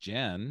 because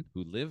Jen,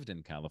 who lived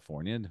in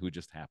California and who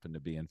just happened to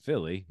be in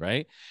Philly,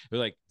 right, we're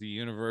like the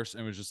universe,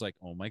 and was just like,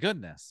 oh my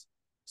goodness.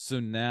 So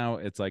now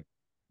it's like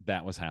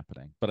that was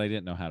happening, but I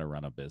didn't know how to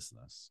run a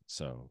business,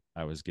 so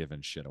I was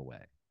giving shit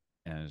away.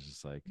 And it's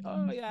just like,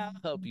 oh yeah,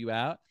 I'll help you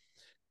out.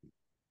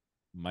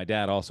 My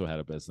dad also had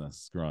a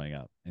business growing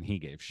up and he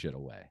gave shit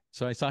away.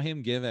 So I saw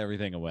him give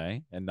everything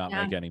away and not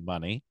Yeah. make any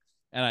money.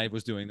 And I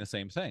was doing the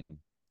same thing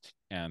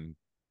and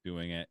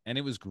doing it. And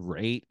it was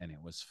great and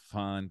it was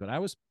fun, but I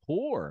was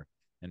poor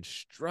and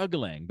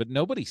struggling, but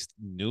nobody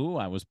knew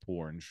I was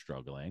poor and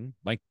struggling,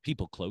 like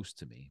people close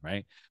to me,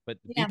 right? But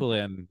Yeah. people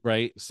in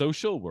right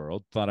social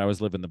world thought I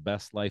was living the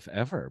best life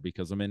ever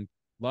because I'm in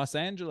Los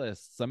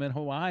Angeles, I'm in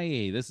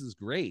Hawaii, this is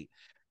great.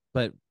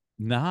 But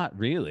not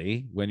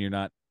really when you're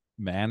not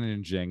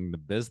managing the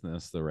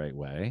business the right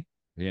way,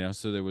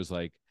 so there was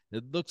like,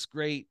 it looks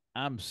great,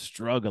 I'm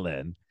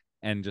struggling,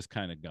 and just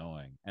kind of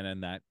going, and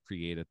then that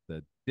created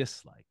the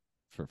dislike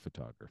for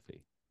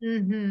photography,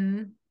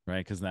 Mm-hmm. right?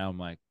 Because now I'm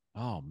like,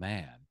 oh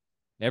man,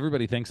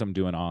 everybody thinks I'm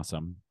doing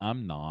awesome,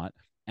 I'm not,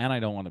 and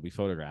I don't want to be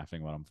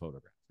photographing what I'm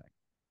photographing.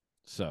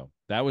 So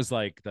that was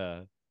like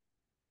the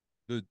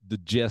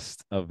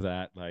gist of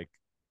that, like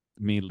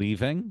me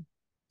leaving.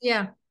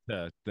 Yeah.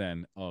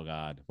 Then, oh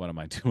god, what am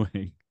I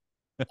doing?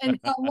 And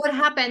so what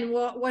happened?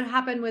 What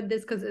happened with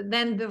this? Because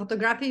then the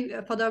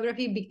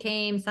photography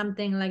became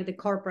something like the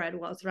corporate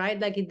was, right?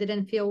 Like it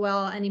didn't feel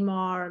well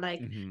anymore. Like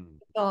Mm-hmm.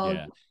 it all,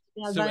 Yeah.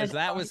 So as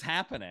that was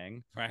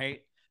happening,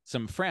 right,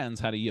 some friends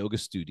had a yoga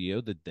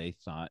studio that they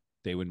thought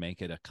they would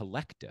make it a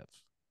collective.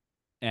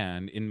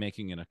 And in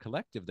making it a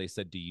collective, they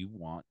said, do you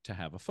want to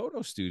have a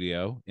photo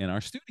studio in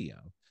our studio?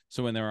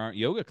 So when there aren't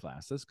yoga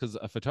classes, because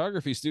a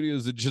photography studio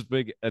is just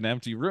big, an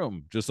empty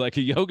room, just like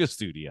a yoga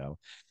studio.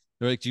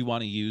 They're like, do you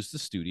want to use the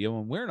studio?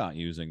 And we're not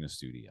using the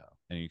studio,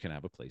 and you can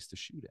have a place to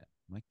shoot it.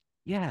 I'm like,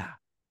 yeah,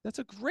 that's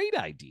a great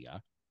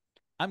idea.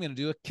 I'm going to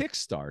do a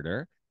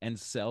Kickstarter and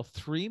sell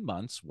 3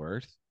 months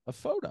worth of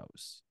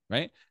photos.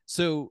 Right.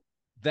 So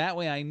that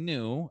way I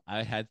knew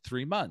I had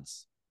 3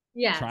 months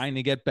Yes. trying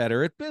to get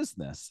better at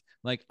business.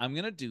 Like, I'm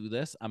going to do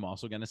this. I'm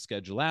also going to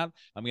schedule out.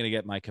 I'm going to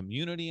get my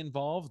community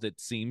involved that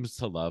seems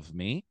to love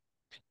me.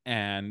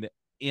 And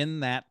in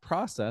that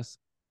process,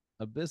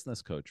 a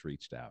business coach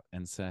reached out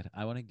and said,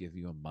 I want to give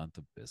you a month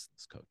of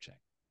business coaching.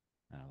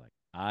 And I was like,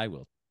 I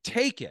will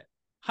take it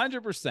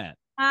 100%.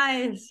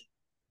 Nice.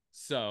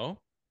 So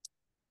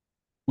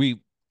we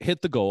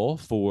hit the goal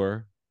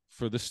for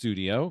the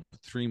studio,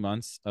 3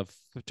 months of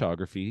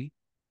photography.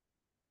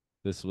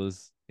 This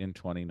was in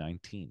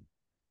 2019.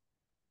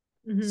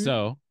 Mm-hmm.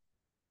 So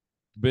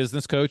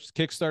business coach,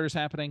 Kickstarter's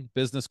happening.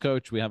 Business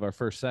coach, we have our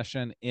first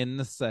session. In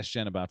the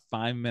session, about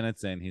 5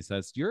 minutes in, he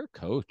says, you're a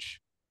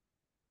coach.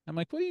 I'm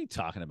like, what are you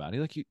talking about?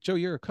 He's like, Joe,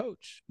 you're a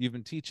coach. You've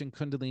been teaching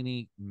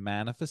Kundalini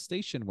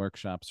manifestation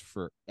workshops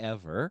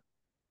forever.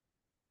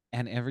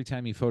 And every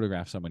time you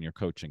photograph someone, you're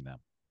coaching them.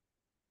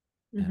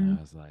 And Mm-hmm.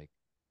 I was like,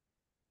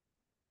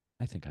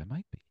 I think I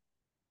might be.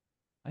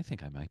 I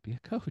think I might be a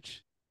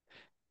coach.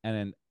 And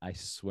then I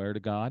swear to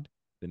God,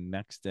 the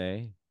next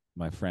day,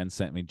 my friend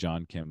sent me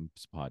John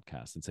Kim's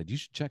podcast and said, you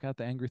should check out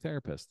The Angry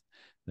Therapist.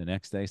 The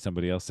next day,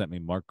 somebody else sent me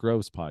Mark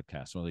Groves'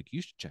 podcast. And I'm like,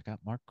 you should check out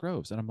Mark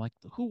Groves. And I'm like,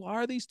 who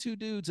are these two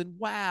dudes? And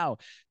wow,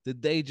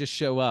 did they just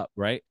show up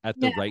right at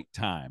the Yeah. right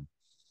time?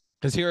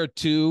 Because here are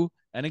two,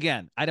 and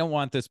again, I don't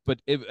want this,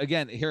 but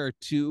again, here are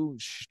two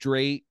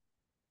straight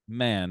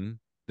men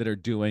that are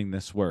doing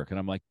this work. And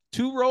I'm like,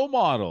 two role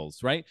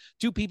models, right?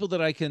 Two people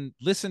that I can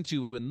listen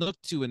to and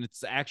look to, and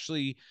it's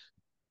actually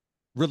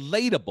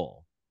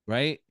relatable,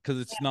 right? Because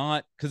it's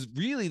not, because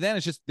really then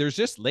it's just, there's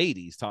just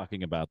ladies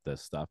talking about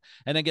this stuff.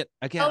 And again,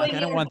 Oh, like, in I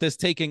don't your want this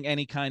taking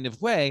any kind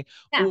of way,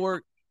 yeah.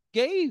 or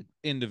gay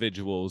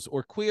individuals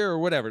or queer or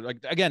whatever. Like,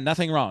 again,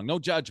 nothing wrong, no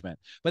judgment.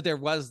 But there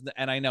was,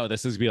 and I know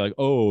this is be like,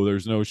 oh,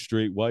 there's no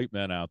straight white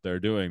men out there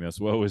doing this.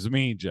 Woe is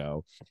me,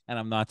 Joe. And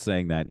I'm not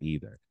saying that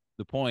either.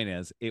 The point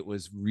is, it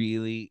was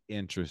really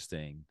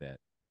interesting that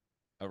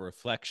a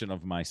reflection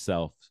of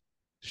myself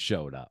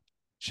showed up,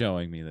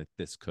 showing me that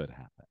this could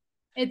happen.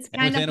 It's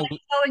And kind of within a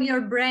like showing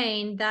your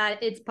brain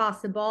that it's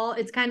possible.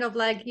 It's kind of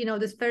like,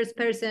 this first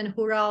person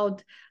who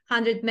wrote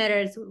 100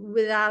 meters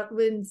with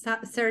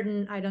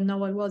certain, I don't know,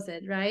 what was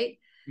it, right?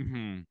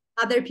 mm-hmm.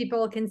 Other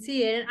people can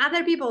see it, and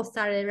other people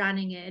started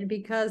running it,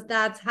 because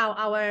that's how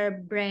our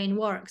brain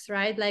works,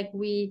 right? Like,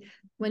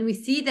 when we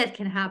see that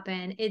can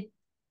happen, it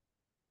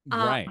uh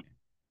Right.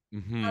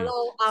 Mm-hmm.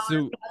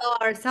 So, allow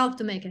ourselves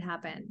to make it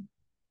happen.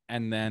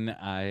 and then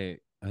I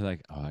was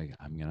like, oh,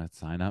 I'm gonna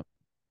sign up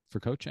for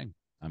coaching.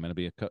 I'm gonna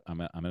be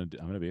I'm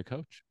gonna be a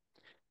coach.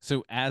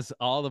 So as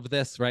all of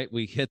this, right,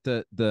 we hit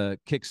the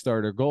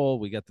Kickstarter goal.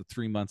 We get the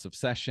 3 months of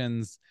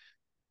sessions.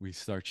 We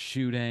start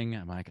shooting.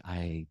 I'm like,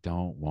 I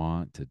don't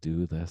want to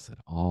do this at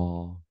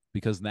all,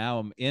 because now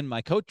I'm in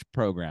my coach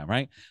program,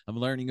 right? I'm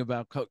learning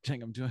about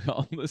coaching. I'm doing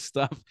all this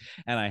stuff,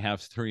 and I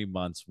have 3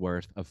 months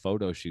worth of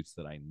photo shoots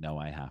that I know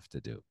I have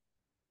to do.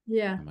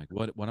 Yeah. I'm like,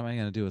 what am I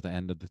going to do at the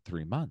end of the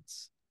 3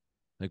 months?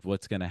 Like,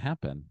 what's going to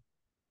happen?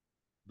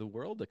 The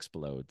world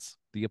explodes.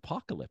 The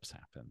apocalypse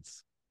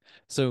happens.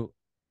 So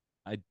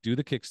I do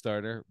the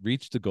Kickstarter,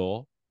 reach the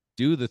goal,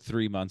 do the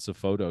 3 months of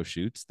photo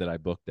shoots that I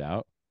booked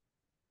out,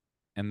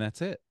 and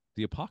that's it.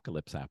 The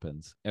apocalypse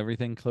happens.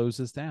 Everything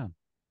closes down.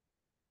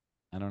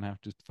 I don't have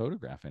to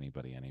photograph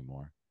anybody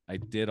anymore. I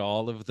did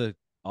all of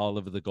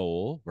the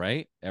goal,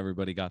 right?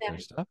 Everybody got Yeah. their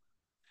stuff.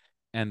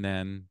 And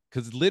then,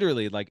 because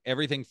literally, like,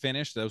 everything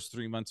finished, those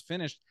 3 months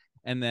finished,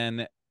 and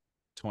then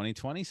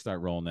 2020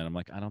 start rolling in. I'm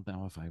like, I don't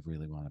know if I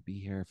really want to be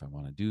here, if I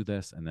want to do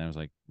this. And then I was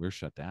like, we're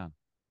shut down.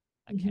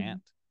 I Mhm.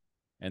 can't.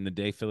 And the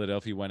day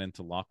Philadelphia went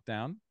into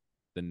lockdown,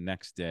 the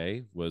next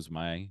day was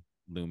my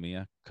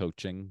Lumia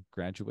coaching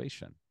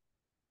graduation.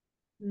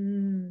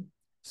 Mm.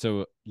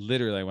 So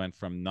literally, I went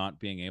from not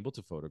being able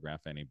to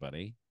photograph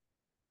anybody,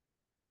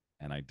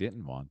 and I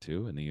didn't want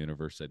to, and the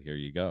universe said, here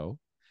you go,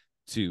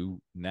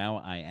 to now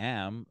I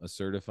am a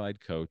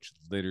certified coach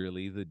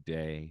literally the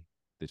day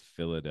that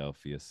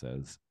Philadelphia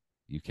says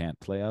you can't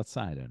play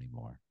outside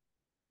anymore.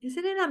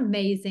 Isn't it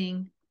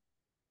amazing?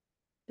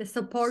 The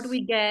support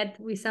we get,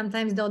 we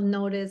sometimes don't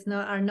notice,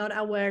 are not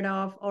aware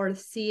of, or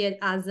see it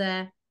as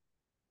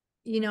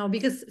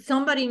because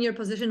somebody in your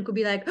position could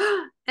be like,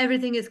 oh,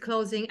 everything is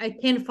closing. I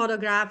can't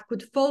photograph,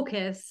 could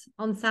focus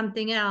on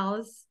something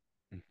else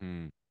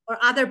Mm-hmm. or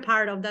other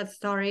part of that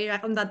story,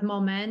 right, on that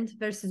moment,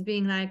 versus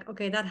being like,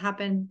 okay, that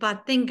happened,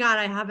 but thank God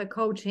I have a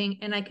coaching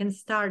and I can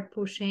start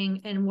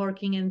pushing and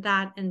working in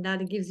that. And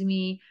that gives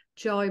me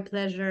joy,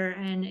 pleasure,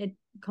 and it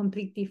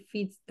completely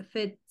fits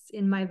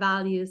in my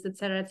values,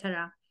 etc.,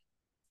 etc.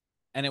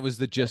 And it was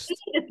the just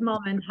This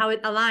moment, how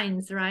it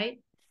aligns, right?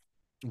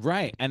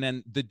 right. And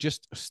then the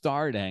just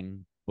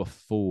starting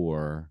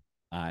before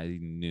I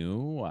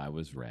knew I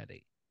was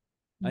ready.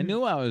 I Mm.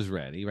 knew I was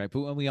ready, right?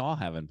 But when we all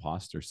have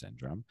imposter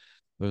syndrome,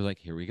 it was like,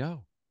 here we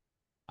go.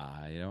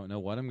 I don't know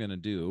what I'm going to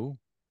do,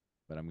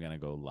 but I'm going to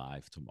go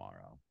live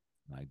tomorrow.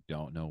 And I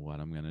don't know what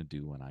I'm going to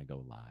do when I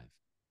go live.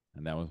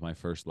 And that was my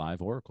first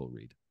live Oracle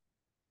read.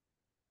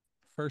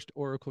 First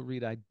Oracle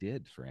read I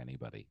did for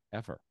anybody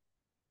ever.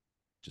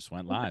 Just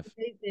went live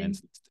and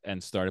Amazing.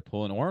 and started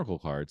pulling Oracle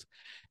cards.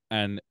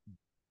 And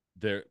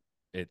there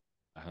it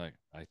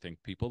I think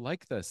people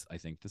like this. I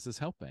think this is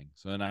helping.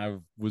 So then I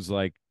was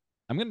like,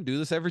 I'm going to do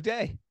this every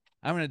day.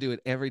 I'm going to do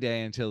it every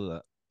day until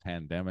the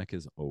pandemic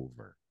is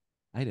over.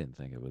 I didn't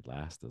think it would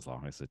last as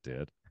long as it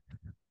did.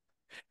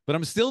 But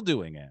I'm still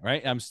doing it,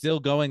 right? I'm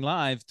still going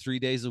live 3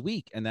 days a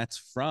week, and that's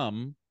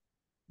from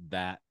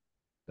that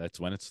that's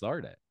when it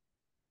started.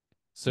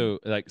 So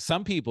like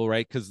some people,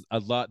 right? Because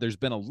there's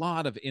been a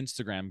lot of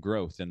Instagram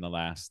growth in the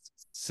last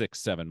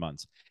 6-7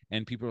 months.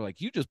 And people are like,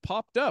 you just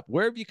popped up.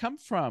 Where have you come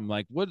from?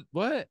 Like, what?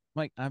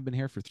 Like, I've been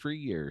here for 3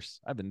 years.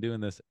 I've been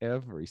doing this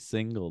every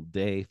single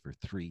day for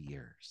 3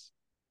 years.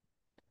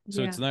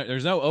 So Yeah.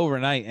 there's no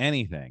overnight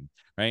anything,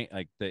 right?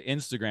 Like the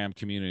Instagram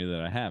community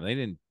that I have,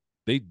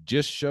 they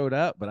just showed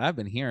up, but I've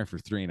been here for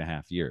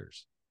 3.5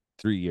 years,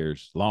 3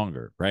 years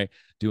longer, right?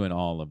 Doing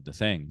all of the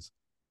things.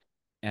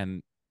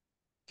 And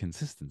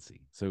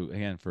consistency. So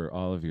again, for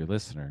all of your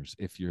listeners,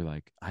 if you're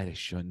like, I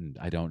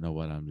don't know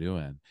what I'm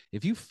doing.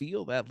 If you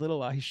feel that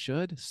little I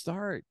should,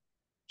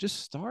 just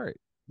start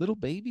little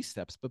baby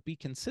steps, but be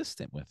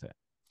consistent with it.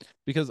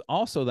 Because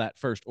also that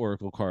first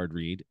Oracle card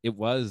read, it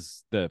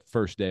was the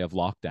first day of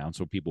lockdown.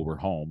 So people were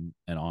home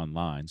and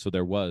online. So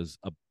there was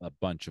a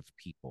bunch of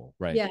people,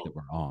 right, Yeah. that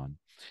were on.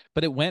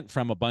 But it went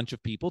from a bunch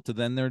of people to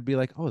then there'd be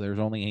like, oh, there's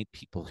only 8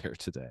 people here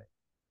today.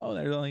 Oh,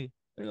 there's only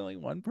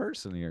one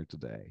person here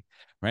today.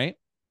 Right.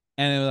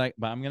 And it was like,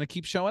 but I'm going to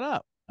keep showing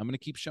up. I'm going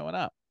to keep showing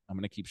up. I'm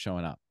going to keep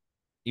showing up.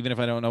 Even if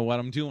I don't know what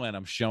I'm doing,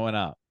 I'm showing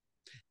up.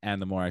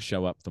 And the more I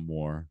show up, the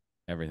more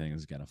everything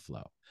is going to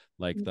flow.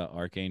 Like the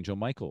Archangel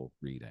Michael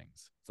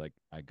readings. It's like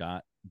I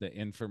got the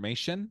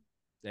information,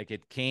 like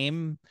it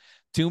came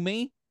to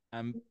me.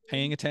 I'm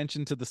paying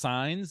attention to the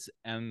signs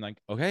and like,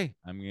 okay,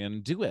 I'm going to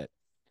do it.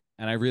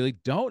 And I really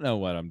don't know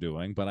what I'm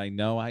doing, but I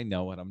know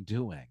what I'm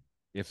doing,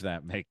 if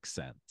that makes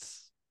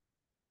sense.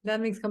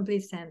 That makes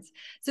complete sense.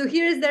 So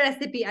here is the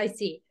recipe I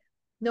see.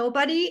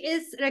 Nobody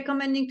is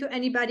recommending to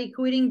anybody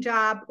quitting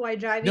job while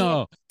driving a No,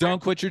 car.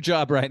 don't quit your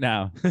job right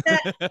now.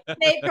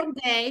 Day from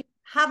day,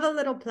 have a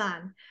little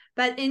plan.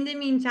 But in the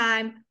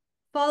meantime,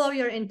 follow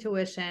your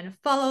intuition,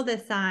 follow the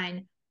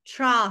sign,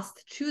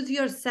 trust, choose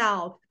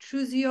yourself,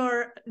 choose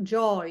your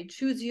joy,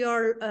 choose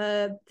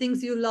your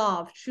things you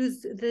love,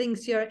 choose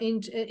things you're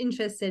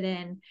interested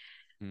in,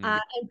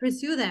 and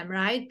pursue them,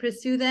 right?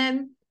 Pursue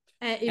them.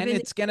 And Even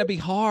it's going to be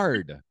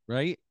hard,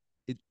 right?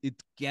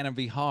 It's going to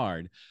be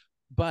hard,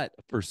 but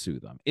pursue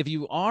them. If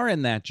you are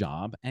in that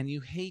job and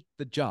you hate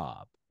the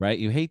job, right?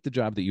 You hate the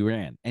job that you were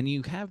in, and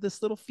you have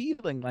this little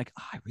feeling like,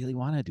 oh, I really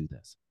want to do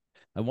this.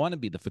 I want to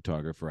be the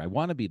photographer. I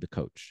want to be the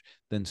coach.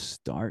 Then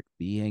start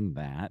being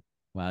that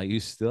while you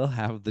still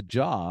have the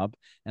job,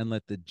 and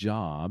let the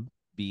job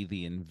be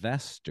the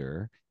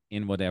investor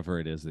in whatever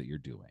it is that you're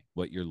doing,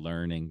 what you're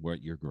learning,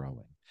 what you're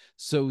growing.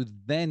 So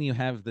then you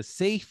have the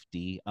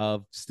safety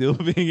of still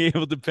being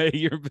able to pay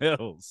your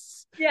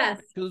bills.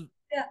 yes, Because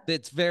yeah,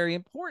 that's very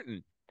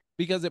important,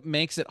 because it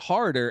makes it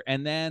harder.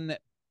 And then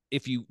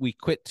if we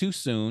quit too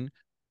soon,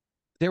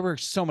 there were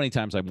so many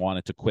times I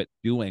wanted to quit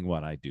doing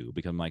what I do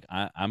because I'm like,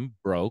 I'm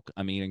broke.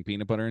 I'm eating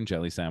peanut butter and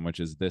jelly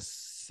sandwiches. This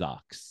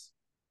sucks.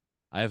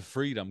 I have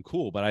freedom,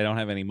 cool, but I don't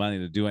have any money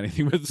to do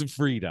anything with the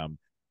freedom,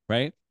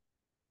 right?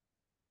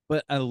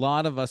 But a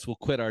lot of us will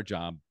quit our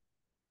job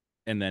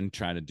and then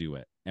try to do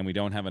it. And we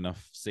don't have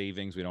enough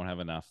savings. We don't have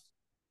enough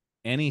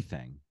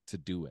anything to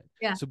do it.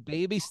 yeah. So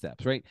baby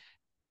steps, right?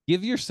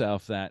 Give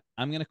yourself that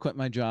I'm going to quit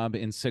my job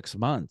in 6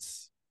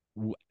 months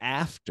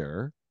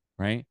after,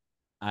 right?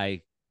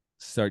 I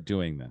start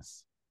doing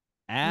this,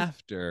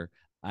 after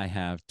I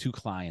have 2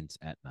 clients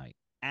at night,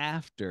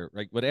 after,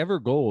 like, whatever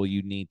goal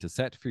you need to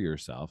set for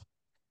yourself,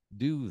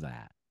 do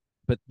that.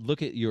 But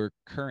look at your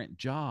current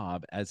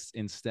job as,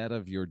 instead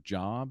of your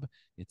job,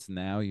 it's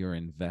now your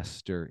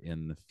investor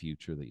in the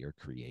future that you're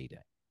creating.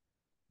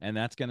 And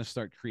that's going to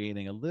start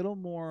creating a little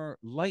more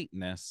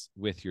lightness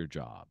with your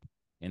job,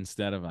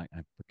 instead of like, I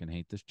freaking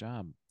hate this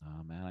job.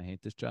 Oh man, I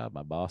hate this job.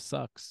 My boss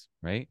sucks,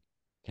 right?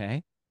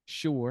 Okay,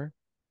 sure,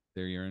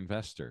 they're your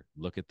investor.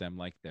 Look at them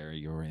like they're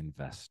your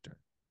investor.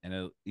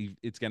 And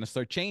it's going to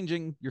start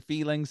changing your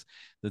feelings.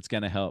 That's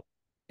going to help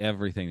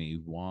everything that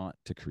you want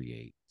to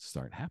create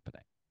start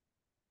happening.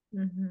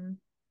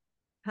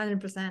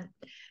 100%.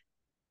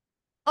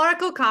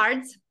 Oracle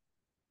cards.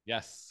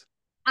 Yes.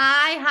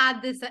 I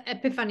had this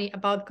epiphany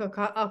about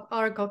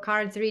Oracle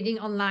cards reading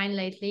online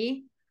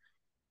lately,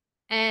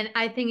 and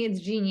I think it's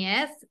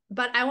genius.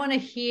 But I want to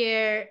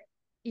hear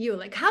you,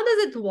 like, how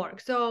does it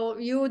work? So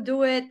you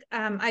do it,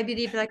 I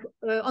believe, like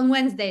on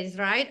Wednesdays,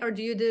 right? Or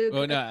do you do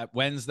Oh no,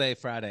 Wednesday,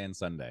 Friday, and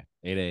Sunday,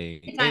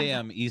 8 time?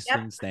 a.m. Yep.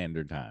 Eastern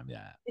Standard Time.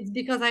 Yeah. It's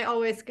because I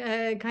always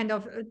kind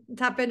of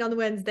tap in on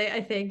Wednesday.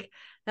 I think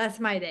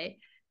that's my day.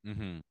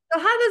 Mm-hmm. So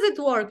how does it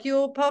work?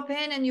 You pop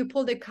in and you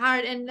pull the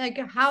card, and like,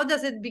 how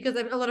does it? Because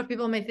a lot of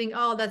people may think,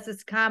 oh, that's a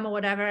scam or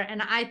whatever.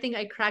 And I think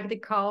I cracked the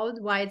code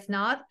why it's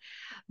not.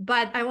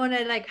 But I want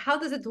to like, how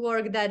does it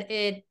work that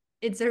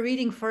it's a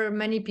reading for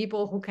many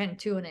people who can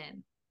tune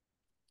in,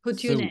 who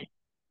tune in? So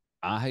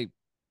I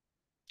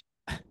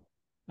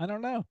I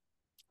don't know.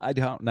 I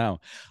don't know.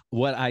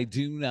 What I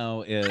do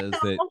know is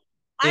that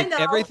I know.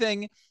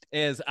 everything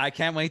is, I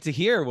can't wait to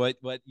hear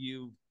what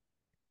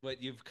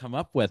you've come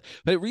up with.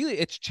 But really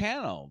it's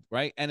channeled,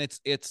 right? And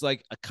it's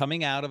like a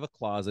coming out of a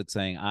closet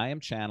saying, I am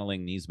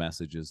channeling these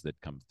messages that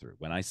come through.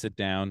 When I sit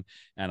down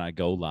and I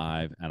go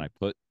live and I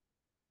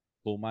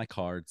pull my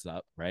cards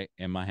up right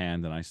in my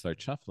hand and I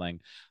start shuffling,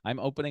 I'm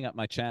opening up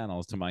my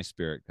channels to my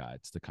spirit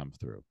guides to come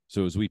through.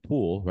 So as we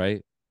pull,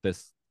 right,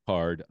 this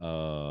card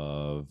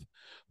of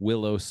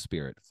Willow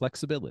Spirit,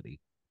 flexibility,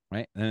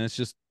 right? And it's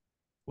just,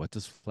 what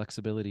does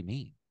flexibility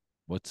mean?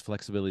 What's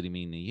flexibility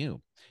mean to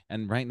you?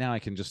 And right now I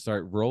can just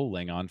start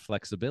rolling on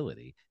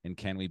flexibility. And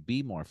can we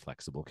be more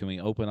flexible? Can we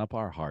open up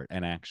our heart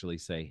and actually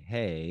say,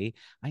 hey,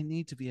 I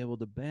need to be able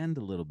to bend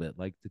a little bit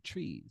like the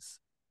trees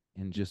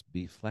and just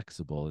be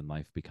flexible, and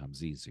life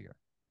becomes easier.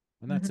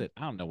 And that's Mhm, it.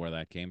 I don't know where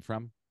that came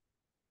from.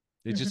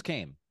 It mhm. just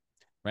came,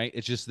 right?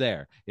 It's just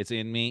there. It's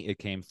in me. It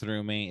came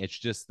through me. It's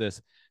just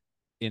this,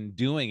 in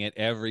doing it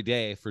every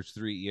day for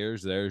 3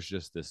 years, there's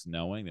just this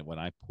knowing that when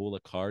I pull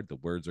a card, the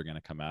words are going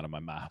to come out of my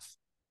mouth.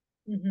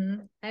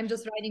 I'm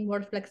just writing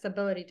word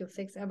flexibility to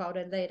fix about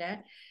it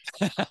later.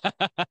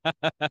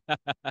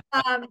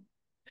 Um,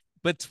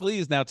 But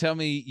please now tell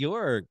me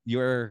your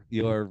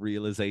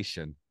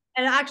realization.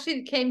 and actually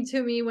it came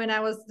to me when I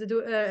was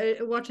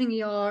watching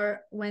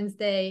your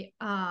Wednesday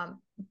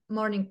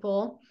morning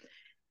poll.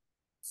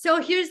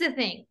 So here's the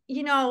thing,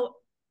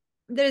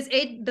 there's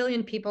 8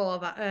 billion people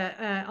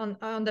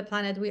on the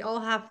planet. We all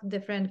have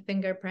different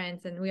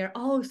fingerprints and we are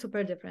all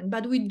super different,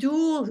 but we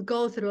do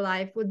go through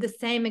life with the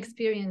same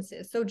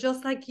experiences. So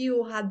just like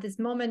you had this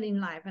moment in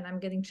life, and I'm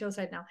getting chills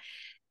right now,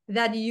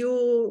 that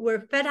you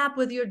were fed up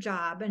with your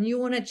job and you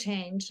want to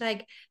change,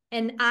 like,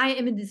 and I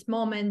am in this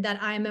moment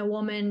that I'm a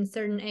woman,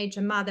 certain age,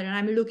 a mother, and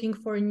I'm looking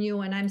for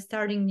new and I'm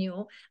starting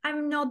new.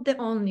 I'm not the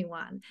only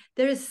one.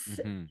 There's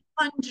Mm-hmm.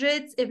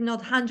 hundreds, if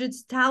not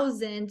hundreds,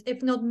 thousands,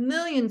 if not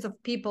millions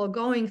of people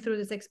going through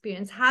this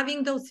experience,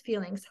 having those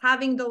feelings,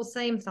 having those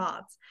same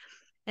thoughts.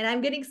 And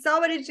I'm getting so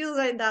many chills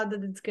right now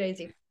that it's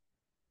crazy.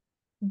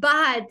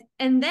 But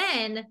and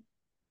then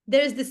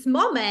there's this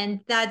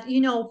moment that,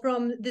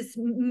 from this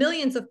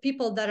millions of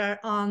people that are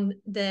on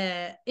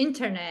the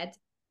internet,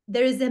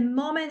 there is a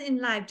moment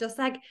in life, just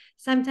like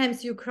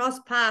sometimes you cross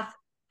path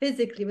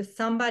physically with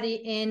somebody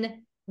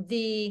in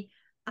the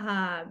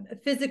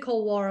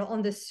physical world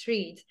on the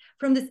street.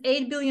 From this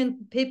 8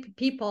 billion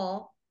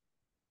people,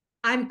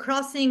 I'm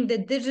crossing the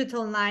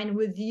digital line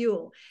with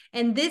you.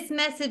 And this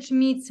message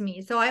meets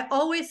me. So I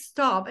always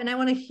stop and I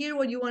want to hear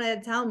what you want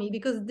to tell me,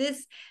 because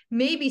this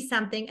may be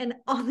something. And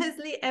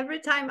honestly, every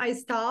time I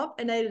stop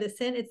and I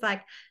listen, it's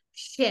like,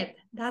 shit,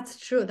 that's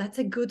true. That's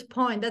a good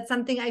point. That's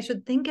something I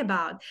should think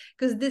about,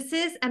 because this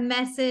is a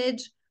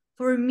message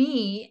for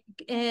me.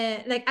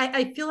 Like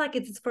I feel like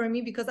it's for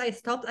me because I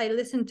stopped, I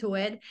listened to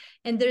it,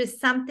 and there is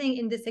something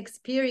in this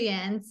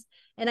experience,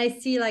 and I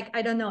see, like,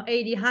 I don't know,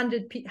 80,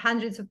 100,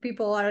 hundreds of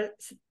people are,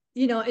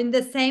 in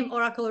the same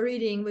oracle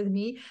reading with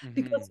me, Mm-hmm.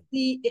 because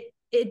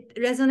it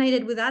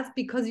resonated with us,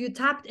 because you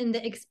tapped in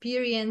the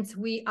experience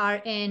we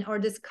are in, or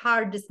this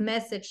card, this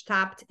message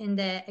tapped in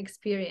the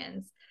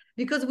experience,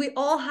 because we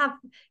all have,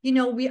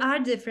 we are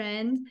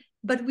different,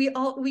 but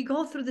we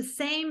go through the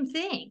same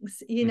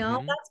things.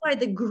 Mm-hmm. That's why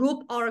the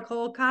group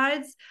oracle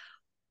cards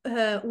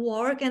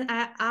work and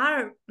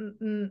are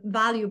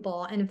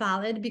valuable and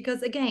valid,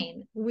 because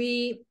again,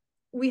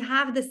 we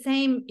have the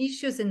same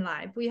issues in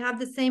life, we have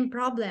the same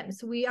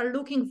problems, we are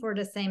looking for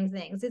the same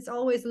things. It's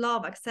always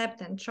love,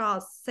 acceptance,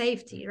 trust,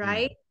 safety, Mm-hmm.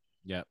 right?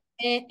 Yep.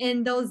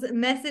 And those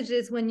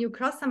messages, when you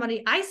cross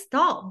somebody, I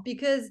stop,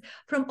 because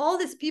from all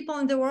these people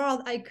in the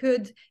world, I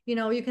could,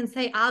 you can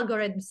say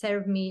algorithm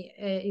serve me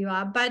you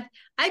up, but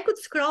I could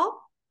scroll.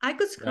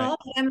 Right.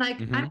 I'm like,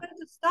 I'm Mm-hmm. going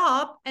to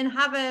stop and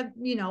have a,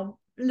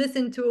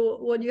 listen to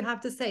what you have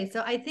to say.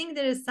 So I think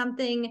there is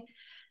something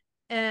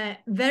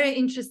very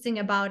interesting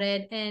about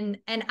it, and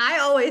I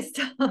always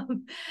stop,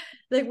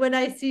 like when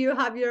I see you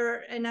have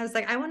your, and I was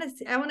like, I want to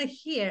see, I want to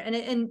hear,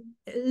 and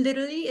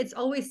literally it's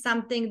always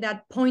something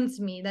that points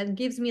me, that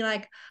gives me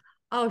like,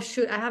 oh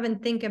shoot, I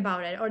haven't think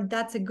about it, or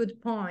that's a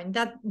good point,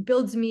 that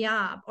builds me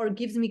up or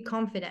gives me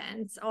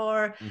confidence,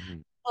 or Mm-hmm.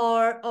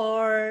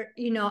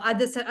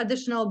 this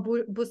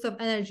additional boost of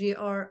energy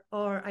or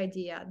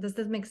idea. Does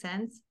that make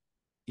sense?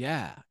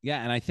 Yeah.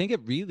 Yeah. And I think it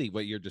really,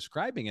 what you're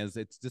describing is,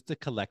 it's just a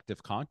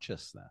collective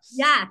consciousness,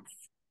 Yes,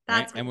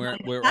 right? that's what And we're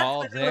that's all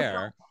what I was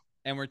there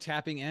and we're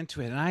tapping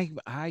into it. And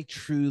I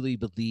truly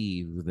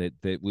believe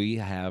that we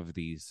have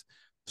these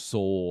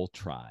soul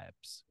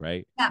tribes,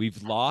 right? yeah.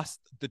 We've lost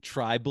the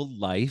tribal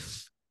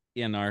life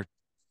in our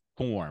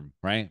form,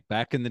 right?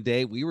 Back in the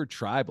day, we were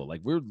tribal.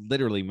 Like we're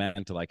literally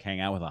meant to like hang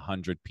out with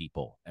 100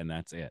 people and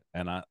that's it.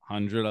 And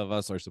 100 of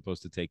us are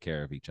supposed to take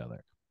care of each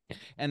other.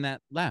 And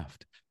that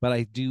left. But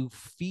I do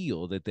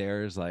feel that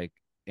there's like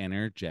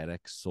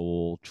energetic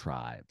soul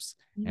tribes.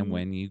 And Mhm.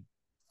 when you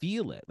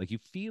feel it, like you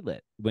feel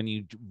it when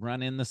you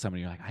run into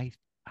somebody, you're like,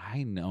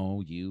 I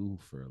know you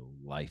for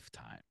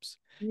lifetimes.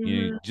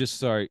 You Mhm. just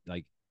start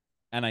like,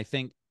 and I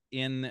think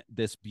in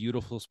this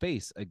beautiful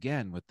space,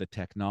 again, with the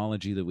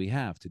technology that we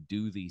have to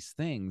do these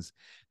things,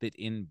 that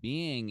in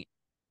being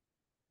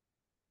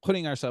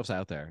putting ourselves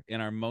out there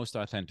in our most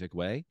authentic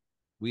way,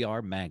 we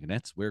are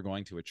magnets. We're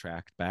going to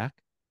attract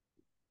back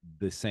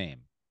the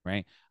same,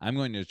 right? I'm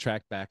going to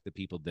attract back the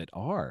people that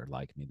are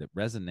like me, that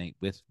resonate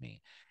with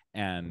me.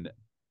 And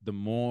the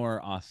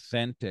more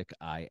authentic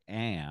I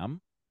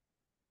am,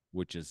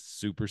 which is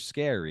super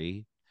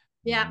scary,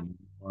 the Yeah.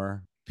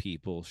 more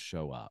people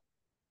show up.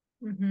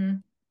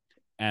 Mhm.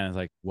 And it's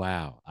like,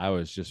 wow, I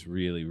was just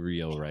really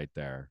real right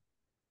there.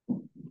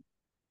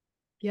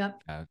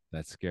 Yep.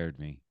 That scared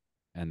me.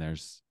 And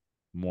there's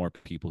more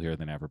people here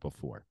than ever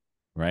before,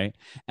 right?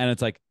 And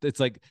it's like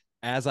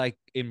as I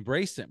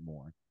embrace it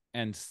more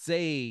and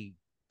say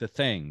the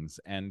things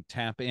and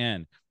tap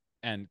in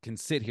and can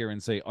sit here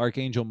and say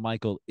Archangel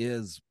Michael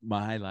is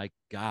my like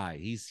guy.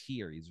 He's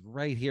here. He's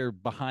right here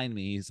behind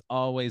me. He's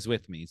always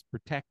with me. He's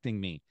protecting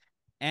me.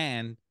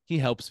 And he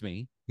helps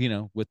me,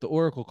 with the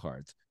oracle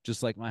cards,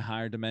 just like my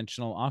higher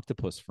dimensional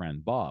octopus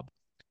friend Bob.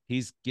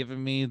 He's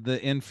given me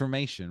the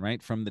information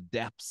right from the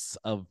depths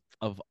of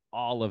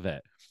all of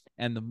it.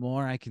 And the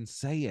more I can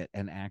say it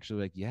and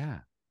actually like,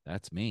 yeah,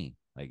 that's me.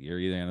 Like you're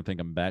either gonna think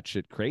I'm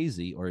batshit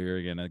crazy or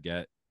you're gonna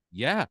get,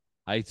 yeah,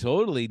 I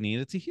totally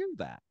needed to hear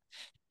that.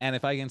 And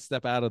if I can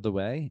step out of the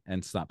way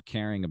and stop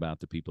caring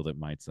about the people that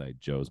might say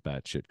Joe's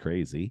batshit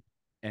crazy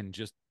and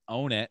just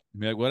own it,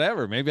 be like,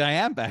 whatever, maybe I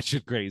am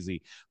batshit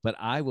crazy, but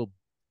I would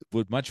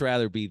much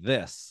rather be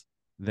this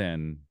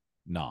than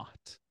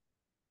not.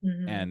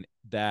 Mhm. And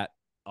that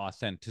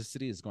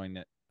authenticity is going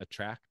to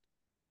attract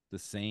the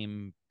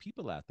same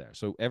people out there.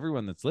 So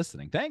everyone that's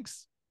listening,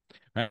 thanks.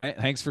 Right?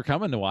 Thanks for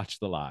coming to watch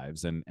the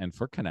lives and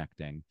for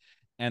connecting.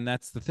 And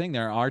that's the thing.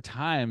 There are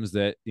times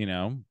that,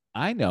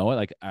 I know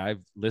like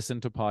I've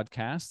listened to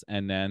podcasts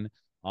and then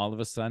all of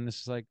a sudden it's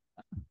just like,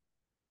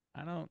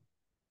 I don't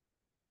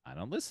I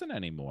don't listen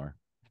anymore.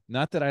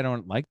 Not that I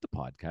don't like the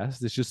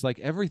podcast. It's just like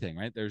everything,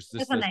 right? There's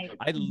this Resonate.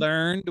 I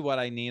learned what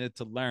I needed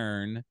to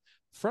learn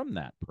from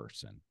that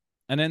person.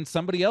 And then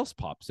somebody else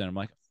pops in. I'm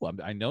like, oh,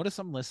 I notice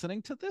I'm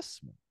listening to this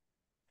one,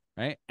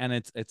 right? And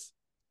it's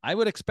I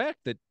would expect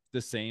that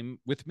the same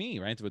with me,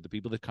 right? With the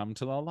people that come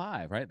to the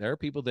live, right? There are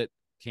people that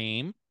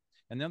came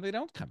and then they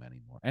don't come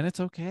anymore. And it's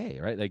okay,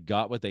 right? They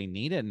got what they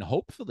needed. And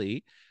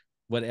hopefully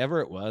whatever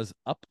it was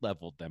up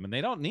leveled them and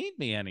they don't need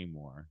me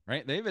anymore,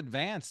 right? They've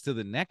advanced to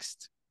the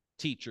next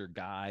teacher,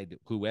 guide,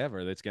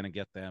 whoever that's going to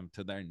get them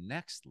to their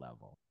next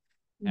level.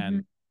 Mhm.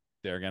 And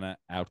they're going to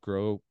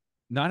outgrow,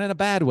 not in a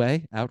bad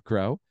way,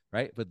 outgrow,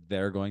 right? But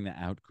they're going to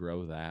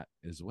outgrow that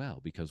as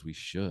well because we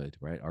should,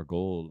 right? Our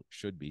goal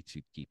should be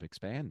to keep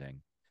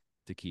expanding,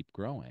 to keep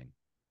growing.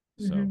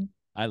 So Mhm.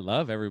 I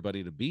love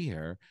everybody to be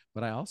here,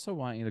 but I also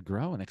want you to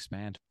grow and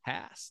expand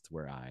past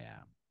where I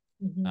am.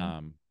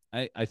 Mhm.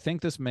 I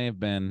think this may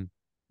have been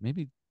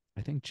maybe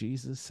I think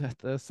Jesus said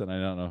this, and I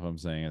don't know if I'm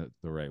saying it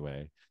the right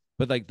way,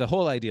 but like the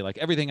whole idea, like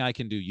everything I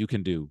can do, you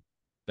can do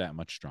that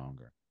much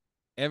stronger.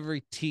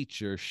 Every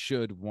teacher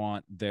should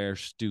want their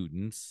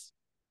students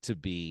to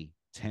be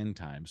 10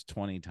 times,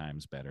 20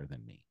 times better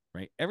than me,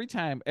 right? Every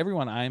time,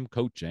 everyone I'm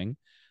coaching,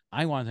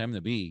 I want them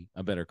to be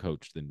a better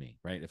coach than me,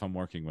 right? If I'm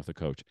working with a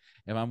coach,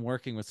 if I'm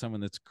working with someone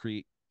that's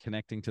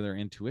connecting to their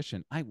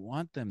intuition, I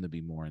want them to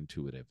be more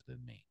intuitive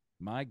than me.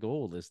 My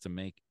goal is to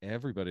make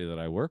everybody that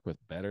I work with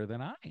better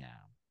than I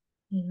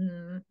am.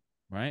 Mhm.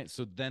 Right.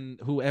 So then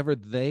whoever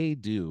they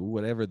do,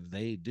 whatever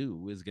they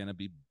do is going to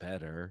be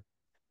better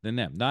than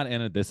them. Not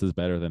in a this is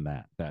better than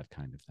that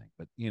kind of thing.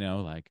 But,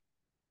 like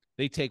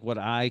they take what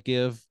I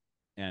give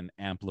and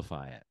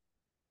amplify it.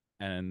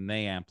 And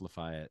they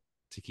amplify it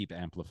to keep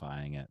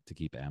amplifying it, to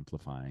keep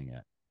amplifying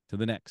it to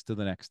the next, to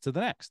the next, to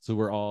the next. So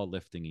we're all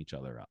lifting each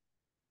other up.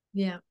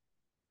 Yeah.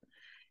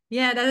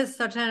 Yeah, that is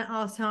such an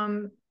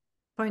awesome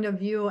point of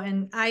view.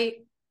 And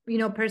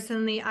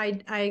personally,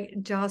 I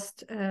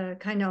just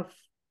kind of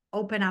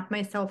open up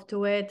myself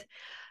to it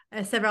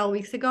several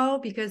weeks ago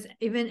because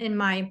even in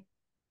my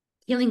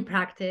healing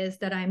practice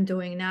that I'm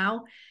doing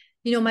now,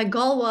 my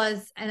goal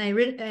was, and I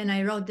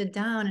wrote it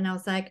down, and I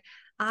was like,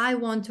 I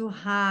want to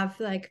have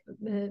like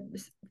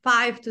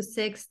 5 to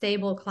 6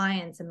 stable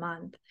clients a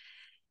month.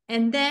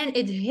 And then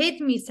it hit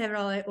me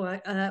several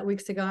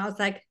weeks ago. I was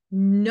like,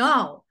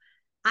 no,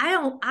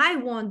 I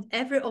want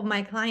every of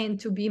my client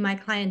to be my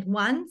client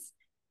once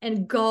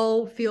and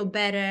go feel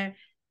better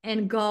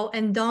and go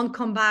and don't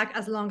come back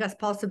as long as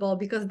possible,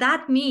 because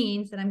that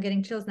means that I'm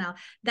getting chills now.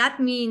 That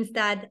means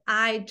that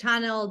I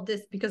channeled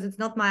this because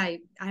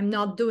I'm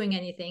not doing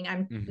anything.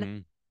 I'm Mm-hmm.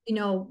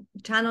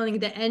 channeling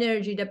the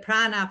energy, the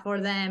prana for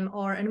them,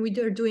 and we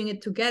are doing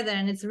it together,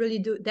 and it's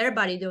really their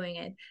body doing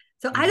it.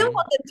 So I don't Mm-hmm.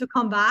 want them to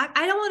come back.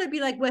 I don't want to be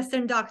like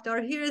Western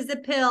doctor. Here is the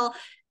pill.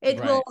 It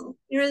Right. will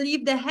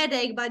relieve the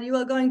headache, but you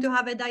are going to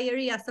have a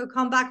diarrhea. So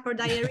come back for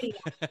diarrhea.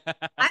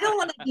 I don't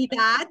want to be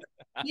that.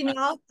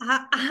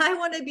 I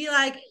want to be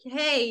like,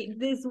 hey,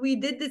 we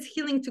did this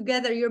healing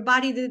together. Your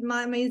body did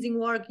my amazing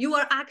work. You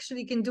are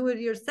actually can do it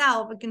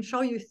yourself. I can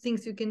show you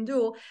things you can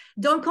do.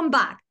 Don't come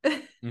back.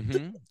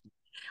 Mm-hmm.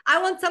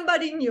 I want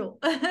somebody new.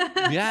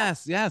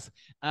 Yes, yes.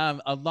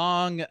 A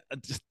long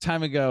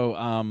time ago,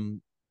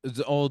 it was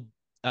an old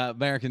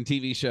American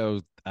TV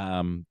show,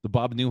 the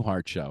Bob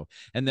Newhart show,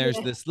 and there's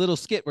Yeah. this little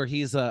skit where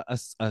he's a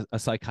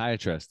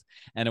psychiatrist,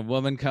 and a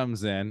woman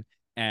comes in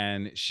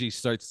and she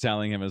starts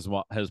telling him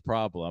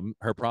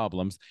her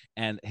problems,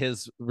 and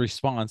his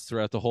response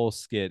throughout the whole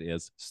skit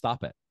is,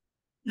 "Stop it,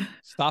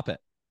 stop it,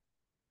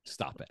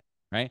 stop it."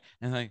 Right,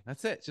 and like,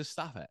 that's it, just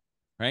stop it.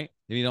 Right,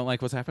 if you don't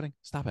like what's happening,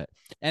 stop it.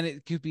 And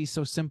it could be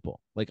so simple.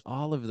 Like,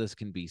 all of this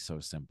can be so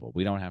simple.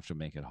 We don't have to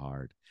make it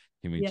hard.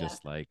 Can we Yeah.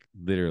 just like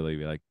literally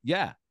be like,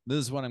 yeah, this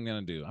is what I'm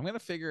going to do. I'm going to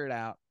figure it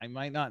out. I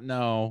might not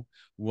know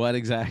what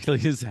exactly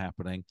is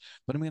happening,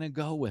 but I'm going to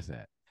go with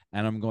it,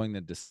 and I'm going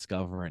to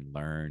discover and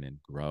learn and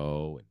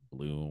grow and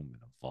bloom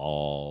and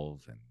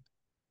evolve, and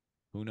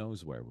who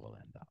knows where we'll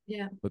end up.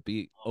 Yeah. But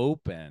be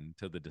open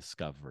to the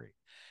discovery.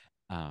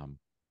 um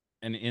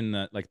and in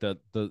the like the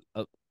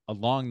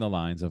along the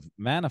lines of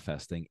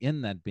manifesting,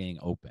 in that being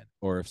open.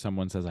 Or if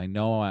someone says, I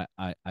know I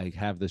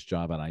have this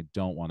job and I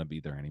don't want to be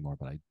there anymore,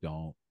 but I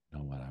don't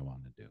know what I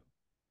want to do.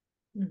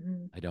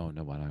 Mm-hmm. I don't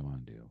know what I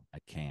want to do. I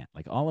can't.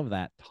 Like, all of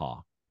that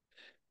talk,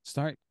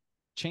 start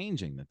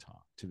changing the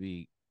talk to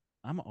be,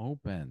 I'm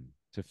open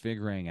to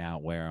figuring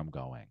out where I'm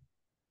going.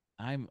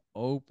 I'm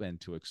open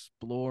to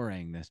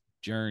exploring this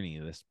journey,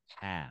 this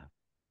path.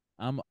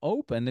 I'm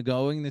open to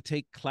going to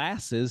take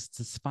classes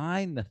to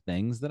find the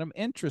things that I'm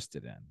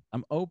interested in.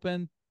 I'm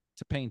open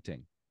to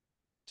painting,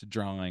 to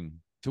drawing,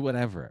 to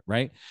whatever,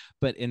 right?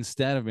 But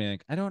instead of being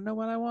like, I don't know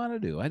what I want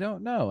to do. I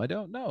don't know. I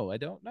don't know. I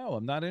don't know.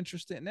 I'm not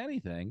interested in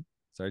anything.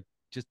 Start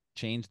just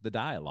change the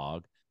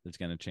dialogue. That's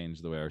going to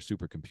change the way our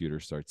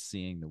supercomputer starts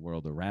seeing the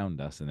world around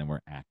us. And then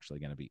we're actually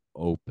going to be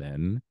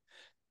open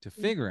to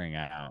figuring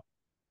out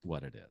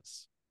what it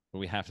is. But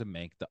we have to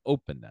make the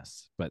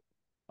openness. But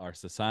our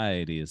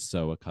society is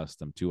so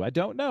accustomed to, I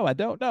don't know, I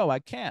don't know, I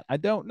can't, I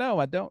don't know,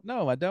 I don't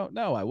know, I don't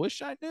know, I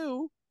wish I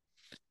knew,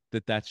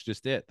 that's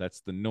just it.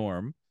 That's the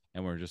norm.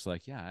 And we're just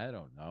like, yeah, I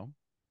don't know.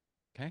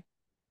 Okay.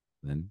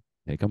 Then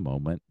take a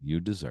moment. You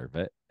deserve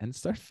it. And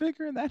start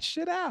figuring that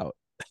shit out.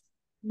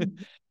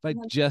 But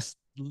just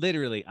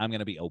literally, I'm going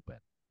to be open.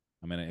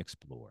 I'm going to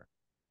explore.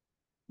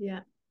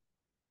 Yeah.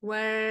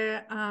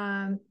 Where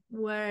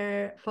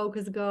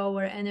focus go,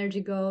 where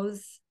energy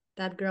goes,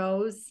 that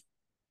grows.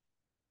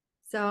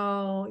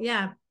 So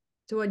yeah,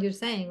 to what you're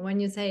saying, when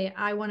you say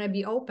I want to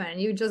be open,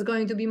 you're just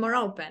going to be more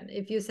open.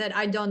 If you said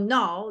I don't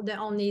know, the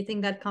only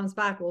thing that comes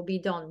back will be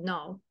don't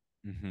know.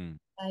 Mm-hmm.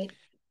 Right.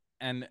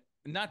 And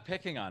not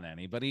picking on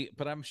anybody,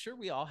 but I'm sure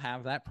we all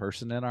have that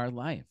person in our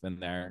life, and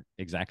they're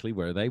exactly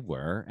where they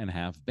were and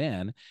have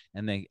been,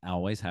 and they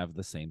always have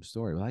the same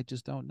story. Well, I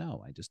just don't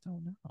know. I just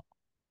don't know.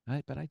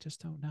 Right? But I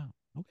just don't know.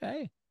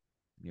 Okay.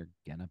 You're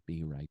gonna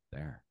be right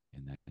there,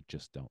 and I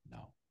just don't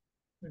know.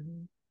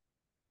 Mm-hmm.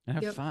 And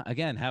have Yep. fun.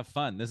 Again, have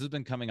fun. This has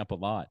been coming up a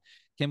lot.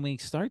 Can we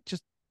start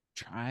just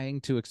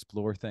trying to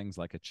explore things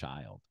like a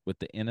child, with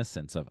the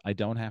innocence of, I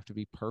don't have to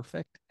be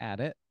perfect at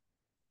it.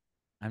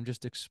 I'm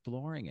just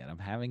exploring it. I'm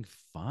having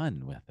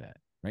fun with it,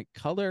 right?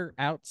 Color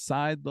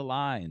outside the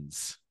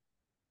lines.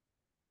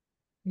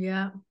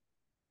 Yeah.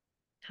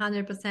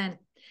 100%.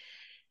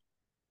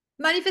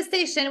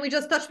 Manifestation. We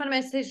just touched on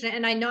manifestation,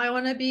 and I know I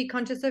want to be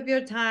conscious of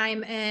your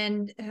time,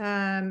 and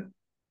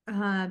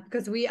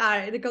because we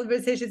are the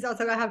conversation is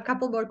also, I have a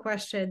couple more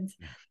questions,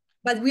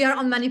 but we are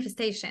on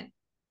manifestation.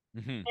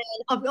 Mm-hmm.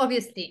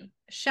 Obviously,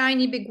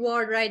 shiny big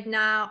word right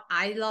now.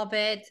 I love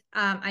it.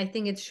 I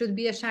think it should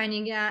be a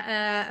shining,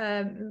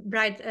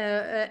 bright,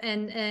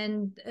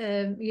 and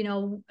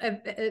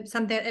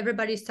something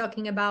everybody's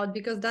talking about,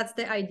 because that's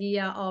the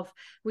idea of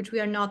which we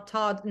are not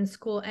taught in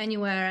school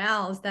anywhere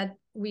else, that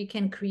we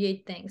can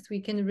create things.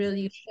 We can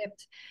really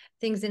shift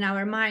things in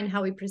our mind,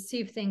 how we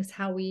perceive things,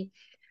 how we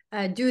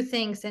do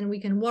things, and we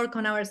can work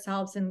on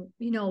ourselves, and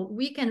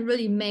we can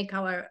really make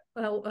our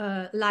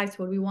lives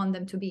what we want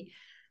them to be.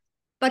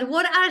 But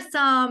what are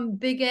some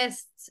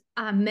biggest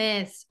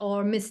myths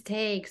or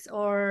mistakes,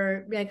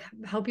 or like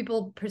how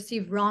people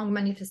perceive wrong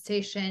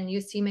manifestation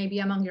you see maybe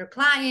among your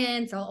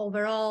clients, or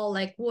overall,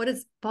 like what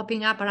is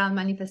popping up around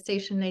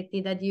manifestation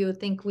lately that you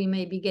think we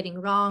may be getting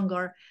wrong,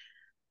 or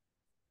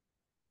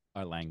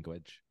Our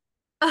language.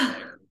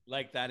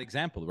 Like that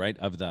example, right?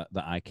 Of the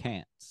I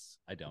can't,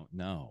 I don't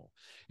know.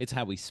 It's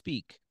how we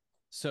speak.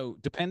 So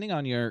depending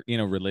on your,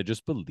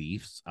 religious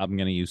beliefs, I'm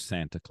going to use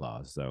Santa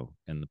Claus though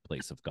in the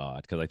place of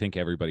God, because I think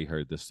everybody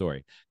heard this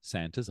story.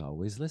 Santa's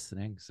always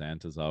listening.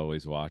 Santa's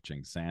always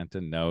watching.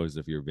 Santa knows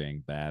if you're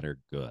being bad or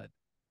good,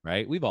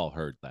 right? We've all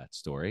heard that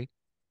story.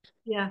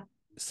 Yeah.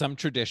 Some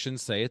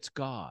traditions say it's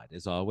God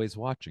is always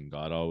watching.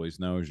 God always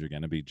knows you're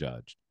going to be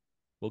judged.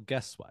 Well,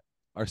 guess what?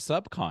 Our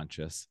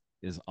subconscious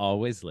is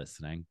always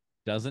listening,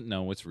 doesn't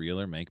know what's real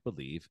or make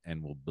believe,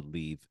 and will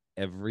believe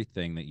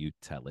everything that you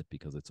tell it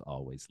because it's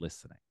always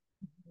listening.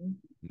 Mhm.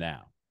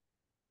 Now,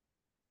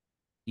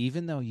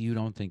 even though you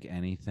don't think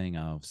anything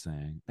of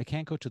saying, I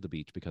can't go to the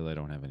beach because I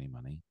don't have any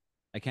money.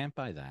 I can't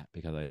buy that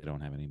because I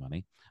don't have any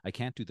money. I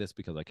can't do this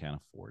because I can't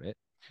afford it.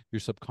 Your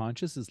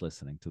subconscious is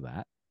listening to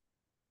that.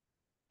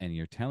 And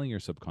you're telling your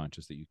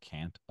subconscious that you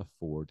can't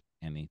afford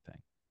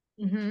anything.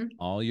 Mhm.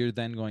 All you're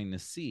then going to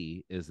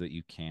see is that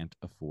you can't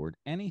afford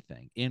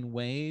anything in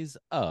ways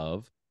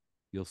of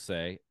you'll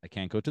say, I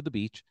can't go to the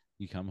beach.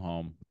 You come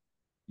home,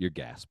 your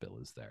gas bill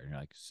is there. You're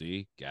like,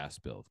 see, gas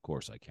bill. Of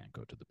course, I can't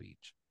go to the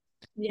beach.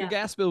 Your Yeah.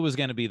 gas bill was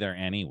going to be there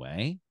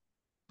anyway.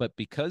 But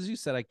because you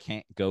said, I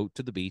can't go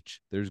to the beach,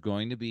 there's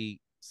going to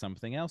be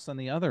something else on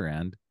the other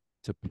end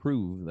to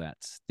prove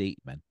that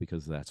statement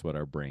because that's what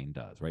our brain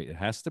does, right? It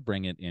has to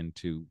bring it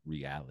into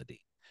reality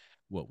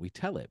what we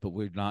tell it, but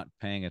we're not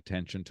paying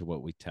attention to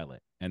what we tell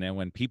it. And then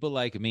when people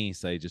like me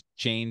say, just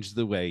change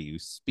the way you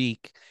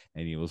speak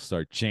and you will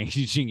start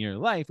changing your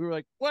life, we're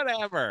like,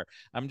 whatever.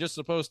 I'm just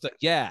supposed to,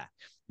 yeah,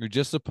 you're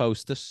just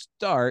supposed to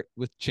start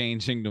with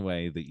changing the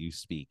way that you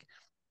speak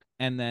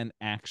and then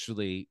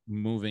actually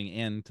moving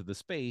into the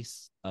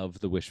space of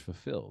the wish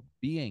fulfilled,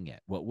 being it.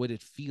 What would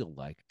it feel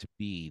like to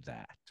be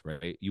that,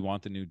 right? You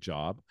want the new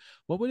job.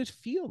 What would it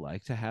feel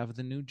like to have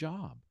the new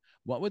job?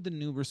 What would the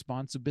new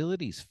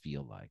responsibilities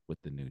feel like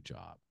with the new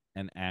job?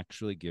 And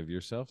actually give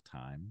yourself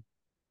time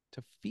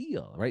to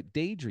feel, right?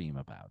 Daydream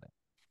about it.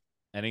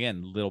 And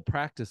again, little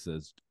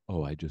practices.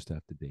 Oh, I just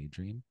have to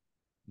daydream.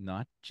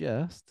 Not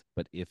just,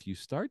 but if you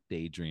start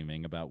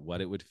daydreaming about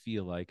what it would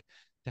feel like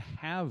to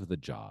have the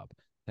job,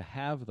 to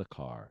have the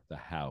car, the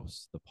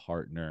house, the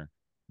partner,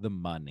 the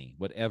money,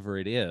 whatever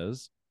it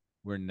is,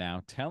 we're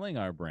now telling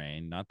our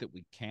brain not that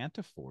we can't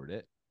afford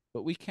it,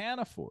 but we can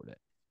afford it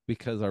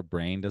because our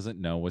brain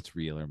doesn't know what's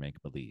real or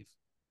make believe.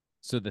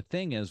 So the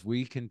thing is,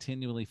 we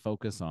continually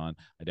focus on,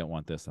 I don't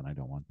want this and I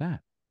don't want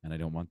that. And I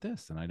don't want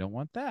this and I don't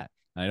want that.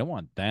 And I don't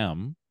want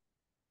them.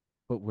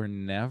 But we're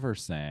never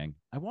saying,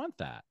 I want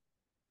that.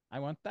 I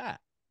want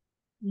that.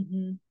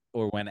 Mhm.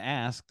 Or when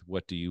asked,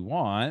 what do you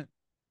want?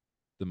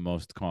 The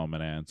most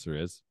common answer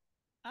is,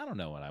 I don't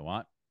know what I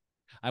want.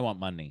 I want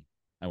money.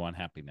 I want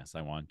happiness.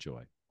 I want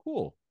joy.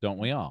 Cool. Don't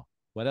we all?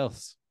 What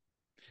else?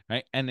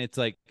 Right. And it's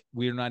like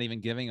we're not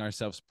even giving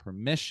ourselves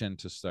permission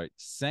to start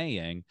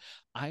saying,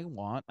 I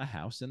want a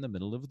house in the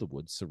middle of the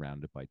woods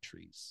surrounded by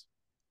trees.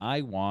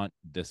 I want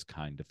this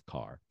kind of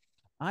car.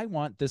 I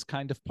want this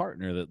kind of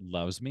partner that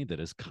loves me, that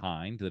is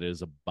kind, that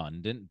is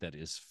abundant, that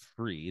is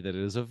free, that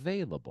is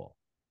available.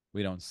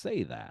 We don't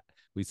say that.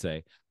 We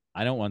say,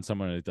 I don't want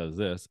someone that does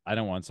this. I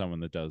don't want someone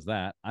that does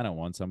that. I don't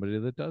want somebody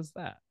that does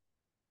that.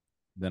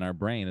 Then our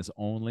brain is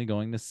only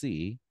going to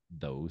see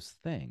those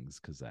things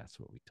because that's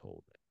what we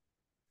told it.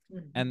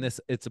 And Mhm. this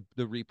it's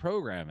the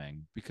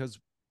reprogramming because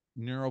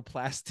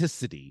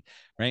neuroplasticity,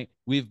 right?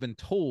 We've been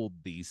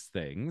told these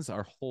things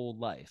our whole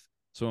life.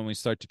 So when we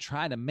start to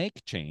try to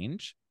make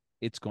change,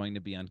 it's going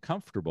to be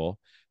uncomfortable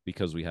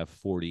because we have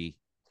 40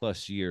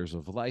 plus years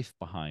of life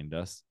behind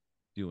us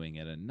doing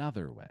it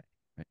another way,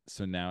 right?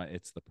 So now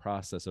it's the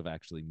process of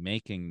actually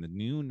making the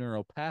new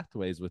neural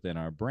pathways within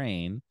our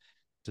brain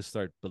to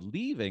start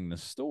believing the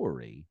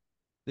story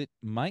that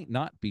might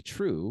not be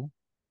true,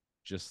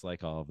 just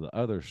like all of the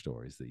other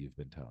stories that you've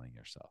been telling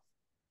yourself,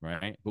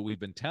 right? But we've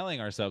been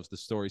telling ourselves the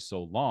story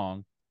so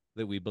long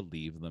that we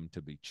believe them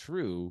to be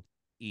true,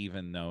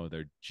 even though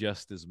they're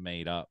just as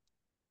made up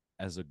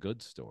as a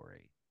good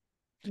story.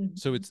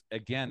 So Mhm. it's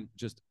again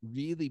just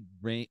really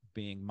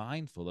being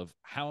mindful of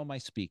how am I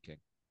speaking?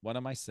 What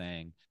am I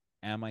saying?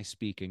 Am I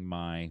speaking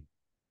my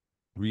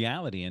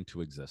reality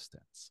into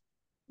existence?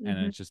 And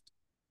Mhm. it's just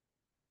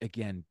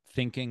again,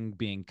 thinking,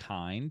 being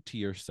kind to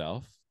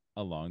yourself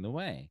along the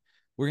way.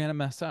 We're going to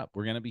mess up.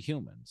 We're going to be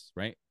humans,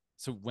 right?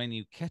 So when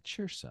you catch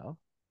yourself,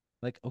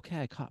 like,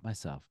 okay, I caught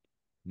myself.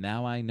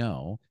 Now I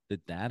know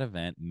that that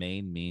event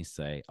made me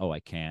say, oh, I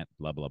can't,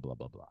 blah, blah, blah,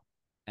 blah, blah.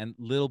 And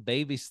little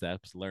baby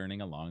steps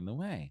learning along the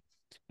way.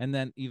 And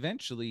then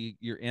eventually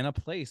you're in a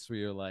place where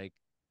you're like,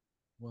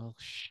 well,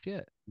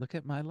 shit, look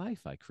at my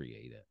life I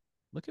created.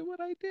 Look at what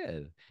I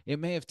did. It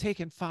may have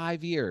taken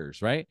 5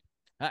 years, right?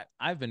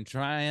 I've been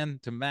trying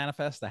to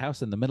manifest a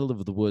house in the middle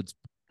of the woods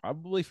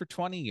probably for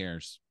 20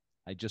 years.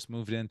 I just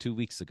moved in 2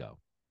 weeks ago.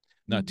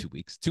 Not Mhm. 2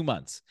 weeks, 2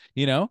 months,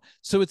 you know?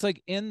 So it's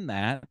like in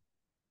that,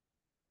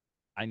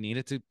 I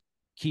needed to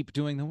keep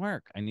doing the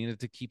work. I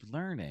needed to keep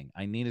learning.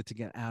 I needed to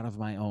get out of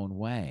my own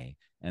way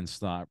and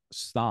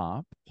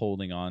stop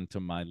holding on to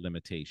my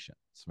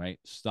limitations, right?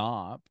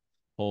 Stop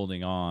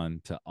holding on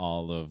to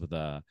all of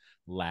the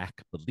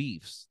lack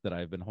beliefs that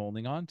I've been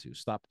holding on to.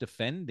 Stop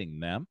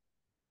defending them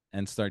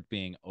and start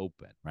being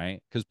open,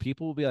 right? Because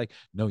people will be like,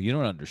 no, you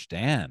don't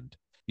understand.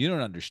 You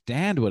don't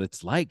understand what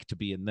it's like to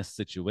be in this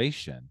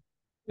situation.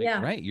 Like,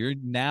 Yeah. right. You're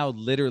now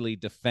literally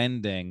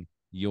defending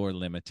your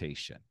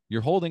limitation.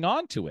 You're holding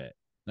on to it.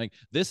 Like,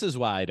 this is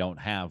why I don't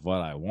have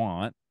what I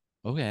want.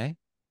 Okay,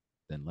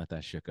 then let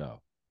that shit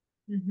go.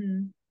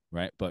 Mhm.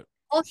 Right. But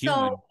Also,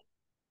 human.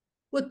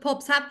 what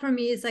pops up for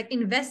me is like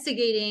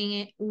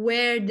investigating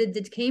where did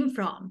it came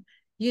from.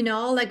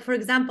 Like for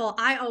example,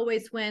 I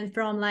always went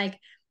from like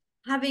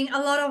having a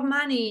lot of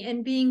money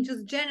and being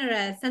just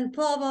generous and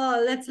blah blah,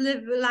 let's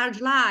live a large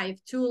life,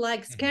 to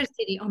like Mhm.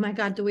 scarcity. Oh my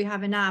God, do we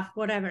have enough?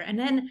 Whatever. And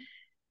then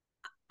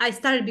I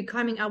started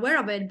becoming aware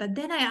of it, but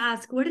then I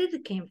asked, where did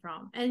it came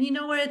from? And you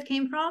know where it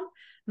came from?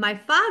 My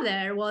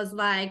father was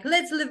like,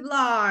 let's live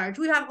large.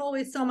 We have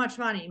always so much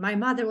money. My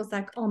mother was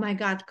like, oh my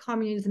God,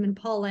 communism in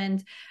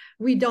Poland.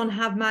 We don't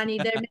have money.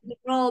 There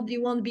probably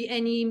won't be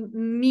any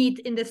meat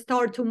in the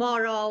store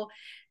tomorrow.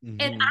 And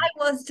Mhm. I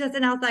was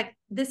like,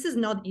 this is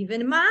not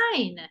even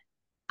mine.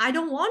 I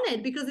don't want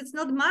it because it's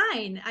not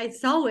mine. I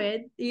saw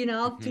it, to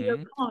your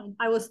Mhm. point.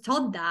 I was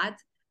told that.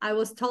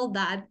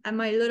 And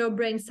my little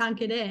brain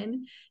sunk it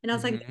in. And I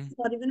was like, this Mhm. is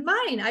not even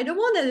mine. I don't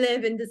want to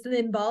live in this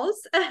limbos.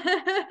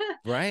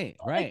 Right.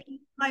 Right.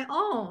 My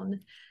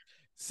own.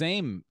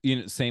 Same,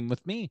 same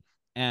with me.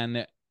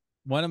 And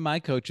one of my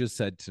coaches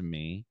said to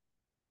me,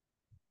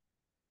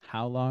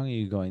 how long are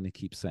you going to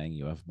keep saying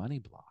you have money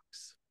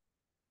blocks?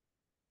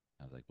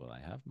 I was like, well, I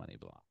have money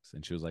blocks.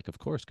 And she was like, of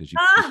course, because you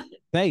keep Ah!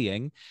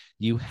 saying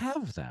you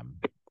have them.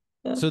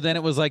 So then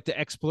it was like the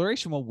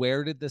exploration. Well,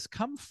 where did this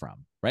come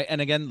from? Right.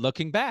 And again,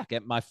 looking back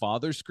at my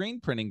father's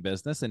screen printing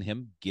business and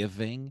him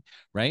giving,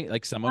 right?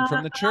 Like someone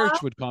from the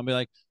church would call and be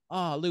like,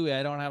 oh, Louis,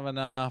 I don't have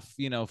enough,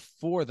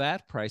 for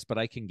that price, but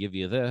I can give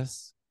you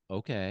this.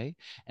 Okay.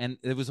 And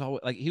it was all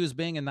like he was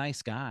being a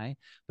nice guy,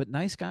 but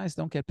nice guys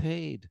don't get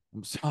paid.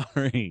 I'm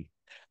sorry.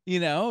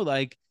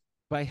 Like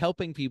by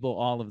helping people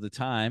all of the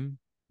time,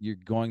 you're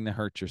going to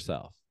hurt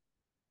yourself.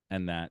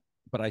 And that,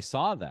 but I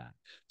saw that.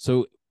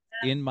 So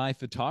in my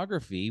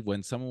photography,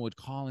 when someone would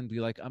call and be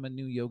like, I'm a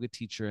new yoga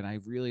teacher and I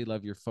really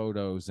love your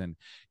photos, and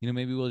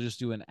maybe we'll just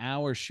do an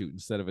hour shoot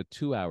instead of a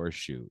 2 hour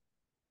shoot.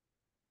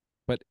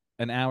 But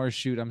an hour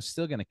shoot, I'm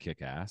still going to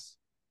kick ass,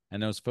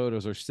 and those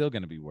photos are still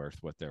going to be worth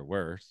what they're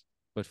worth.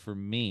 But for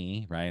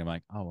me, right, I'm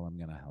like, oh well, I'm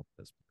going to help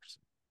this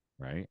person.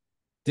 Right.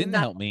 Didn't That,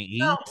 help me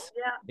oh, eat.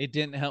 yeah. It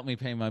didn't help me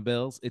pay my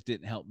bills. It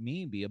didn't help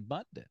me be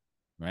abundant.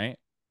 Right.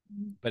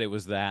 But it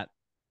was that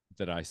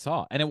I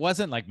saw. And it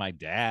wasn't like my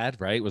dad,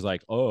 right? It was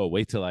like, oh,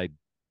 wait till I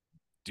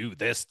do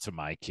this to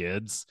my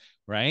kids,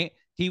 right?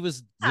 He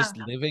was Yeah. just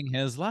living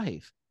his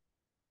life.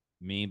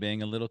 Me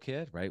being a little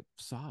kid, right?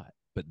 Saw it.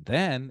 But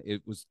then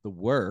it was the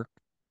work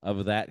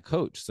of that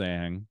coach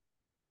saying,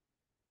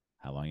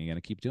 how long are you going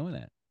to keep doing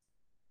it?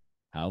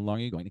 How long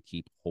are you going to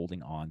keep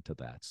holding on to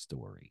that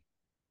story?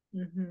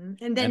 And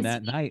then And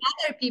that seeing night,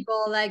 other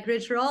people like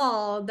Rich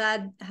Roll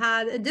that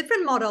had a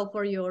different model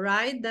for you,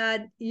 right?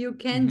 That you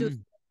can do mm-hmm,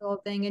 the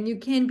whole thing and you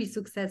can be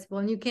successful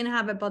and you can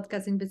have a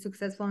podcast and be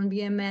successful and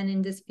be a man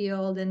in this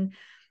field and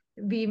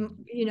be,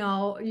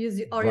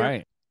 use all your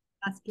right.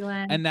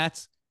 masculine. And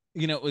that's,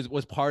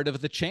 was part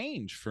of the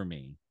change for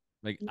me.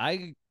 Like,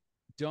 I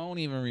don't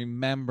even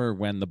remember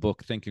when the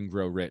book Think and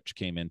Grow Rich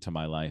came into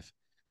my life.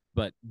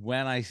 But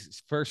when I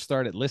first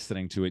started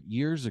listening to it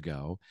years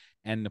ago,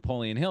 and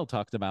Napoleon Hill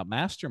talked about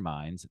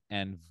masterminds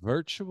and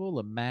virtual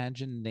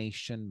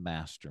imagination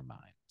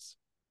masterminds,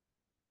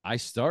 I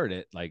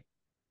started like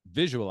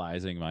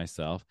visualizing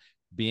myself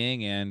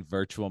being in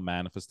virtual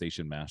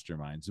manifestation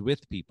masterminds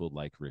with people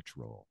like Rich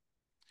Roll,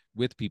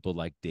 with people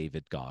like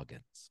David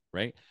Goggins,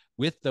 right?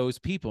 With those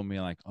people,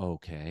 being like,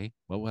 okay,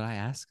 what would I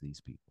ask these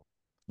people?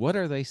 What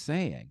are they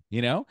saying?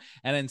 And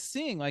then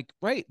seeing like,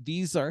 right,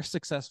 these are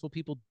successful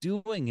people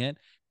doing it,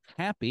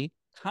 happy,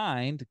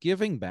 kind,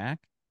 giving back,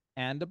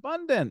 and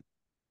abundant.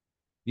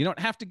 You don't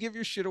have to give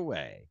your shit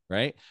away,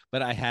 right?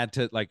 But I had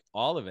to like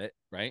all of it,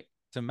 right,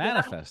 to Yeah.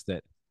 manifest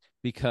it,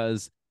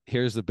 because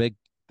here's the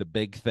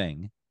big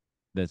thing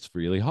that's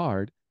really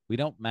hard. We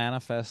don't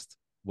manifest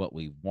what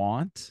we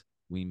want,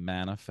 we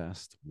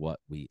manifest what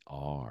we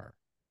are.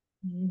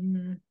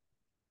 Mhm.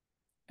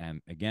 And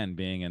again,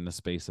 being in the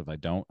space of I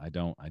don't, I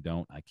can't,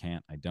 I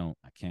can't,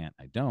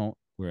 I don't,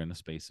 we're in a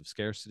space of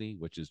scarcity,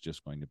 which is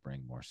just going to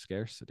bring more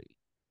scarcity.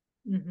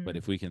 But Mhm.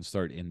 if we can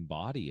start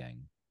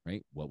embodying,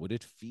 right, what would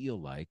it feel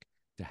like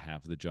to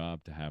have the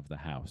job, to have the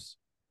house?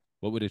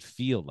 What would it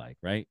feel like,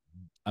 right?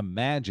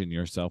 Imagine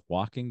yourself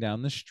walking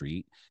down the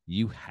street.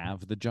 You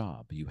have the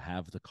job, you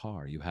have the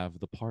car, you have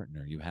the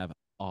partner, you have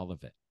all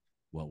of it.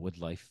 What would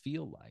life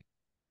feel like?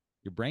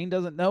 Your brain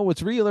doesn't know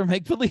what's real or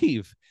make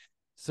believe.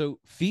 So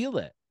feel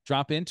it,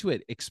 drop into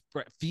it,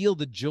 feel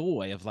the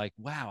joy of like,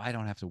 wow, I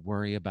don't have to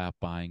worry about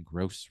buying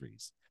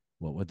groceries.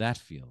 What would that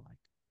feel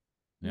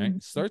like? Right?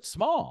 Mhm. Start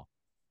small.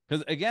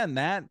 Because again,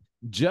 that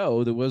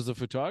Joe that was the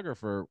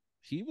photographer,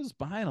 he was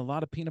buying a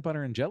lot of peanut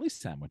butter and jelly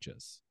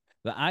sandwiches.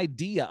 The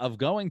idea of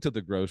going to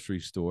the grocery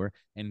store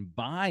and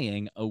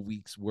buying a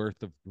week's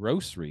worth of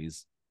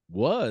groceries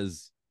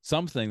was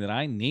something that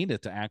I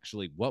needed to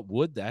actually, what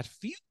would that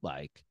feel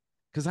like?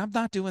 Because I'm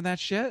not doing that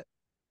shit.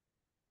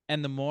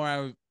 And the more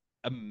I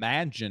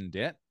imagined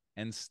it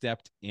and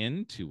stepped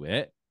into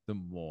it, the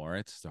more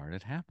it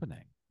started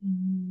happening.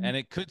 And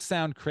it could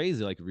sound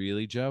crazy, like,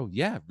 really, Joe?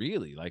 Yeah,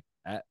 really. Like,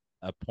 at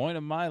a point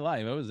of my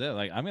life, it was it.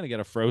 Like, I'm going to get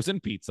a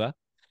frozen pizza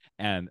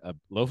and a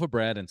loaf of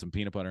bread and some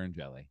peanut butter and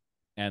jelly.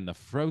 And the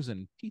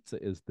frozen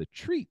pizza is the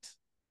treat,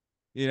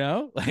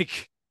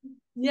 like,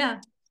 Yeah.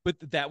 but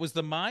that was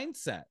the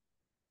mindset.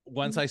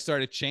 Once I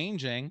started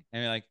changing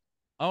and like,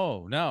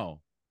 oh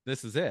no,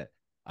 this is it.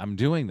 I'm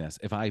doing this.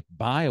 If I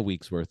buy a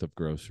week's worth of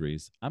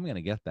groceries, I'm going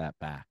to get that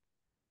back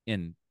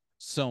in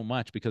so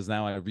much, because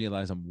now I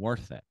realize I'm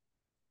worth it.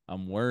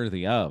 I'm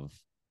worthy of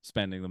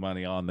spending the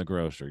money on the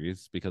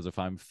groceries, because if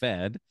I'm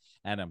fed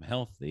and I'm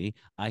healthy,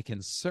 I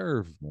can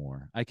serve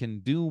more. I can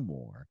do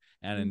more.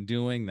 And in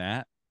doing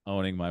that,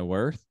 owning my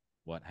worth,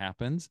 what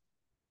happens?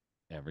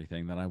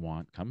 Everything that I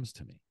want comes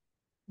to me.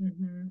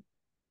 Mm-hmm.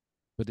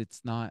 But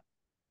it's not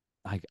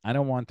like, I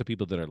don't want the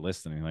people that are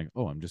listening like,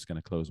 oh, I'm just going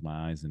to close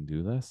my eyes and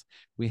do this.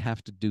 We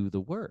have to do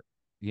the work.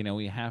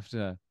 We have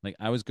to, like,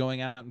 I was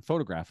going out and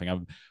photographing.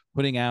 I'm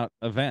putting out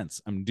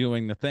events. I'm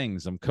doing the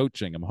things. I'm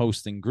coaching. I'm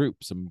hosting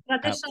groups. I'm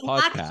at Additional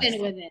podcasts.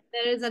 action with it.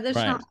 There is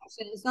additional Right.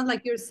 action. It's not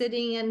like you're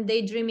sitting and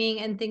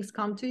daydreaming and things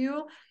come to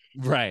you.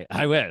 Right.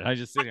 I would. I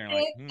just sit here and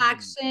like,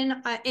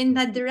 Action in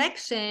that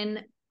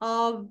direction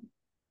of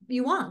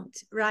you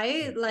want,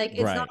 right? Like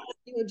it's not right. like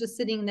you're just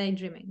sitting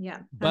daydreaming. Yeah.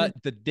 But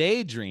the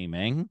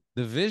daydreaming,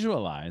 the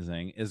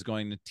visualizing is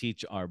going to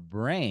teach our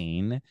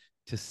brain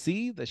to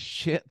see the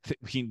shit that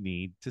we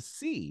need to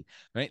see,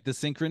 right? The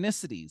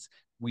synchronicities.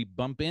 We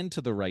bump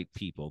into the right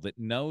people that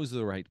knows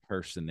the right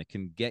person that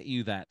can get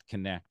you that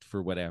connect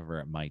for whatever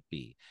it might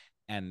be.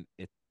 And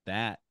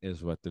that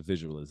is what the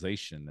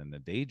visualization and the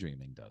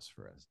daydreaming does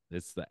for us.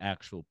 It's the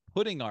actual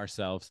putting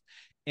ourselves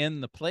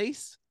in the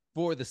place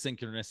for the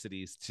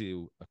synchronicities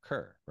to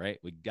occur, right?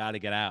 We got to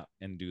get out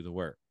and do the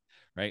work,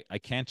 right? I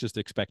can't just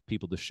expect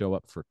people to show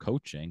up for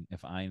coaching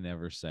if I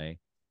never say,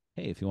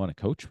 hey, if you want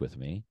to coach with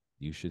me,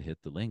 you should hit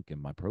the link in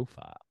my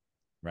profile,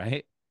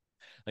 right?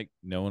 Like,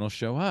 no one will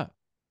show up.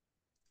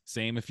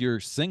 Same if you're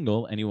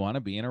single and you want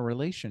to be in a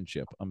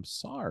relationship. I'm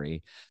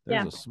sorry.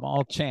 There's a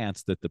small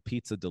chance that the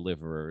pizza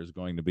deliverer is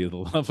going to be the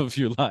love of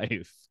your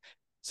life.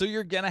 So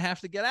you're going to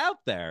have to get out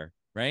there,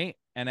 right?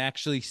 And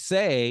actually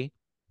say,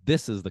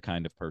 this is the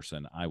kind of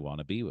person I want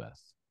to be with.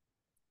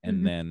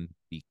 And then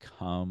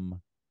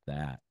become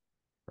that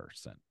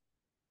person.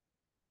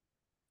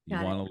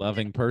 You want a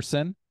loving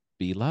person?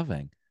 Be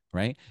loving,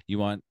 right? You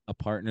want a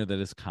partner that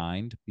is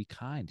kind? Be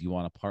kind. You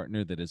want a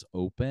partner that is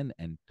open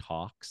and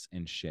talks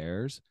and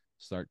shares?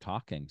 Start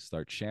talking,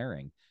 start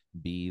sharing.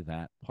 Be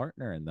that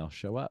partner and they'll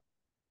show up.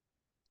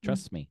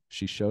 Trust me,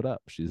 she showed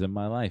up. She's in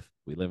my life.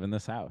 We live in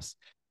this house,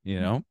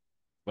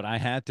 But I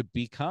had to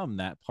become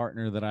that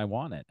partner that I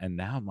wanted. And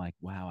now I'm like,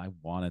 wow, I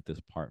wanted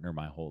this partner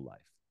my whole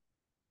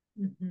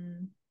life.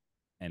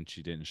 And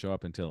she didn't show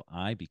up until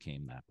I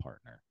became that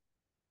partner.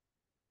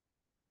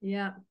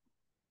 Yeah.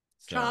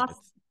 So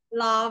trust,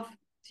 love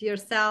to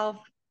yourself.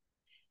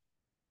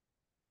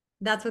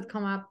 That's what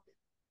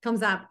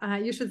comes up.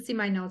 You should see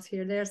my notes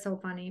here. They're so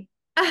funny.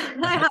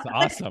 That's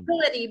awesome.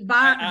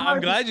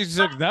 I'm glad you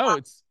took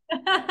notes.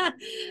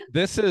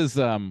 This is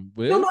Two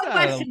more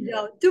questions,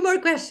 Joe. Two more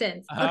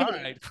questions. All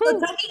okay. right. So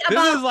talking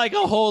this is like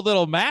a whole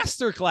little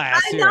master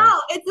class I here. know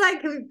it's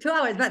like 2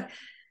 hours, but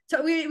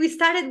so we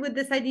started with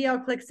this idea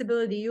of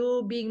flexibility,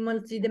 you being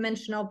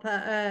multidimensional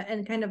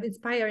and kind of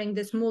inspiring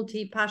this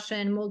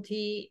multi-passion,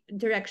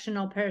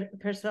 multi-directional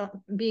person,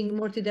 being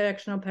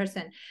multi-directional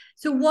person.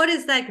 So what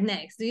is like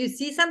next? Do you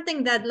see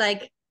something that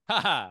like,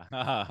 Joe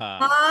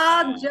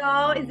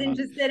is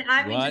interested.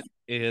 I'm what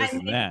interested.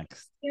 is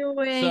next?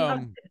 So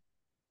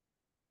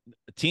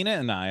Tina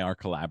and I are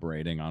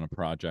collaborating on a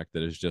project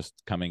that is just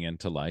coming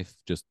into life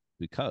just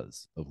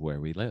because of where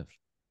we live.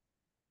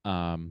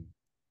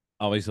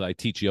 Obviously I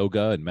teach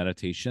yoga and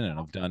meditation, and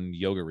I've done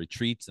yoga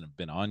retreats, and I've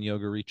been on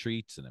yoga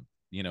retreats, and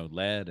I've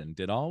led and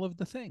did all of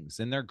the things,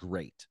 and they're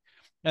great.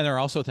 And there are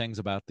also things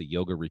about the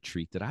yoga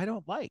retreat that I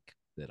don't like,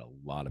 that a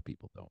lot of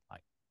people don't like.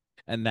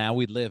 And now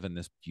we live in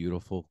this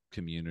beautiful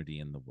community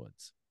in the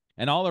woods,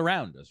 and all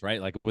around us,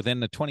 right? Like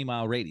within a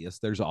 20-mile radius,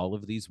 there's all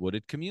of these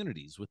wooded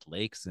communities with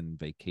lakes and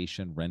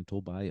vacation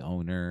rental by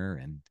owner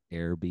and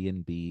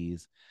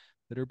Airbnbs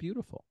that are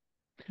beautiful.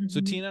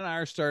 So Tina and I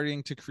are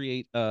starting to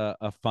create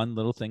a fun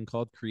little thing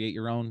called Create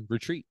Your Own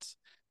Retreats.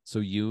 So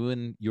you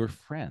and your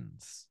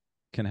friends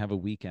can have a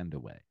weekend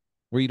away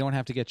where you don't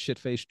have to get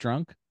shit-faced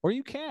drunk, or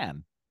you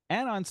can.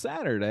 And on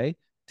Saturday,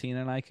 Tina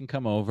and I can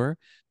come over,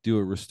 do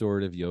a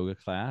restorative yoga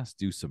class,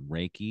 do some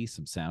Reiki,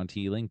 some sound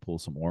healing, pull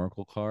some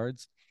oracle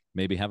cards,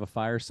 maybe have a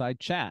fireside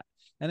chat.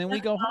 And then we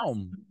go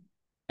home.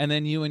 And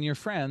then you and your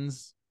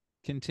friends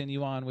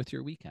continue on with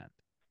your weekend.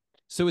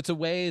 So it's a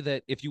way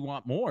that if you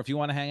want more, if you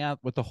want to hang out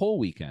with the whole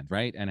weekend,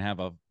 right, and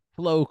have a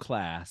flow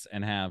class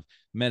and have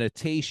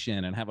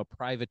meditation and have a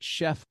private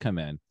chef come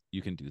in,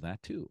 you can do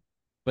that too.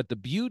 But the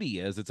beauty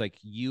is, it's like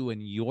you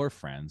and your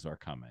friends are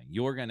coming.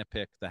 You're going to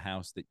pick the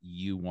house that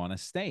you want to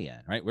stay in,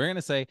 right? We're going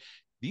to say,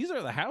 these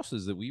are the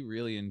houses that we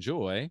really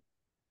enjoy.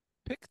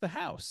 Pick the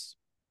house.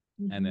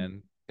 And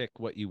then pick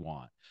what you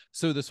want.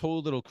 So this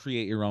whole little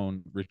create your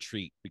own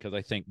retreat, because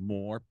I think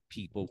more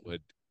people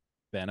would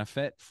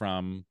benefit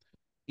from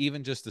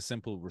even just a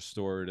simple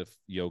restorative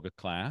yoga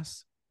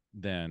class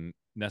than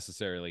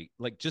necessarily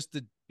like just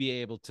to be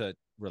able to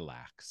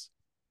relax.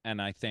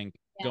 And I think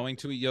going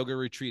to a yoga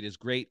retreat is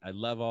great. I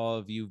love all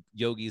of you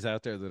yogis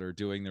out there that are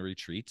doing the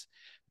retreats,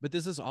 but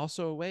this is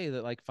also a way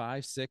that like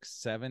 5, 6,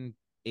 7,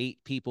 8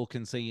 people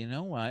can say, you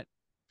know what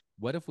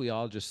if we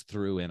all just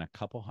threw in a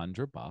couple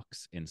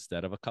 $100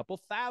 instead of a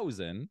couple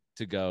thousand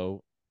to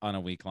go on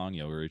a week-long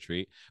yoga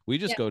retreat? We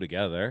just go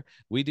together,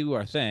 we do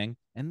our thing,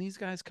 and these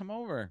guys come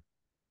over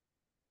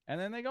and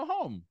then they go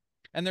home.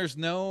 And there's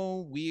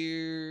no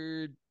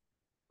weird,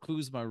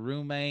 who's my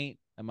roommate?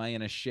 Am I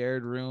in a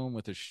shared room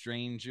with a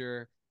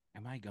stranger?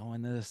 Am I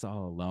going to this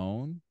all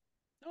alone?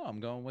 No, I'm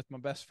going with my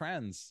best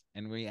friends,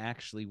 and we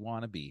actually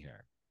want to be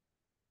here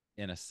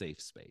in a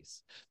safe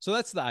space. So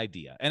that's the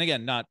idea. And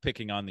again, not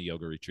picking on the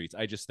yoga retreats.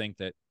 I just think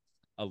that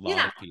a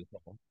lot of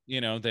people,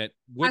 that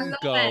wouldn't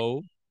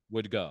go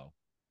would go.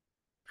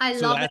 I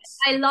So love it. that's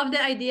I love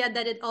the idea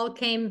that it all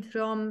came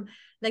from,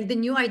 like, the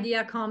new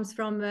idea comes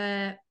from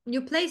a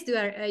new place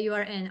you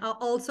are in,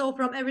 also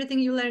from everything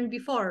you learned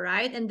before,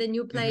 right? And the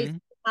new place,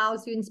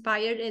 house you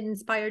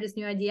inspired this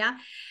new idea.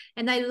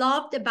 And I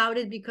loved about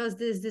it because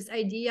there's this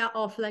idea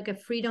of like a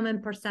freedom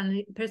and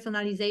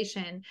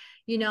personalization,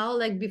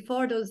 like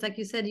before those, like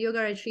you said,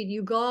 yoga retreat,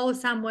 you go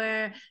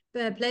somewhere,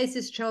 the place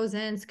is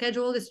chosen,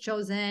 schedule is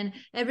chosen,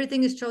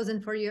 everything is chosen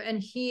for you.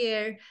 And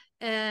here,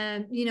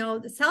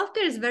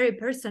 self-care is very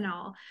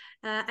personal,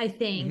 I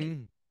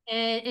think.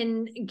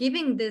 And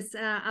giving this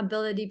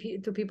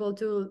ability to people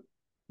to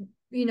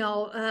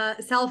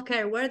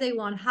self-care where they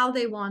want, how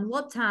they want,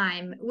 what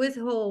time, with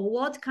who,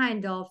 what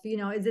kind of,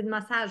 is it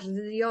massage, is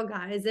it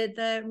yoga, is it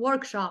a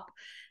workshop,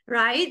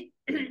 right?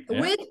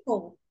 With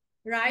who,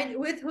 right?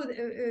 With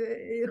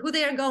who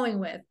they are going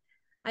with.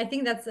 I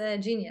think that's a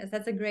genius.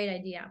 That's a great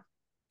idea.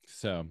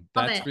 So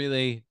that's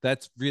really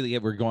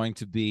it. We're going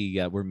to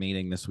be we're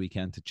meeting this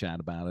weekend to chat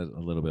about it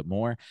a little bit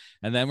more,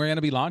 and then we're going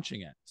to be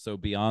launching it. So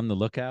be on the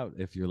lookout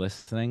if you're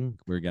listening.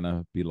 We're going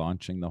to be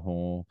launching the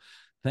whole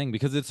thing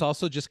because it's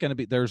also just going to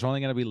be, there's only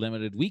going to be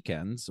limited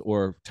weekends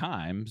or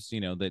times,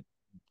 that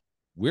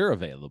we're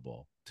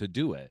available to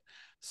do it.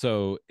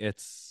 So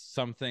it's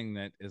something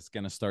that is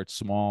going to start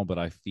small, but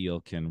I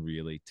feel can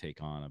really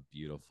take on a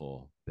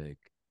beautiful big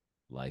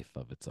life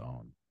of its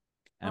own.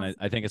 And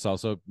I think it's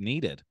also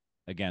needed,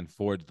 again,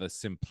 for the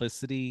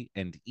simplicity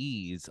and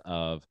ease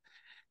of,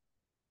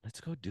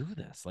 let's go do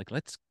this. Like,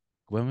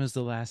 when was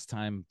the last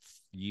time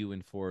you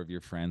and 4 of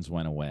your friends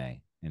went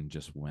away and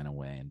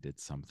did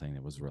something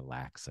that was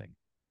relaxing?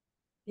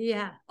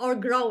 Yeah, or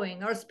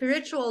growing or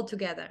spiritual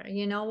together.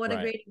 What a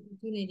Right. great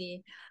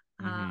opportunity.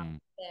 There.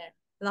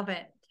 Love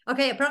it.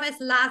 Okay, I promise,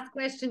 last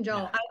question,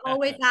 Joe. I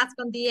always ask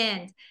on the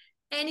end.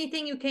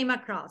 Anything you came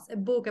across, a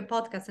book, a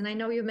podcast, and I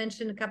know you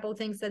mentioned a couple of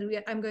things that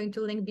I'm going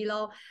to link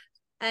below.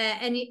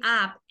 Any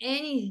app,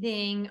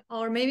 anything,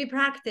 or maybe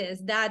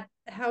practice that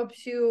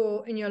helps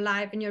you in your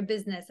life, in your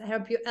business,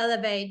 help you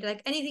elevate,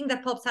 like anything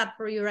that pops up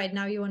for you right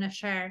now you want to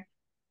share.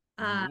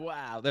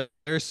 Wow,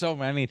 there's so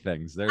many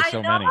things. There's I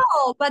so many.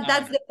 know, but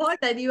that's the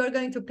point, that you are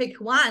going to pick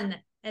one,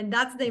 and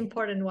that's the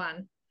important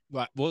one.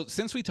 Well,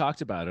 since we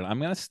talked about it, I'm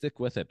going to stick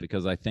with it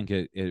because I think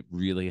it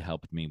really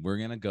helped me. We're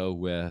going to go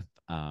with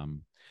The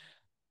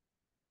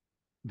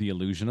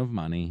Illusion of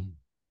Money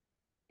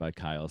by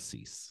Kyle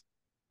Cease.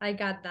 I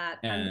got that.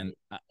 And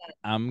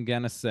I'm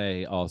going to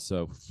say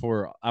also,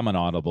 I'm an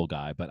Audible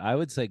guy, but I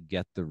would say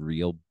get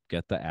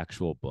the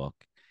actual book.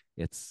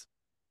 It's,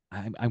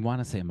 I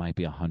want to say it might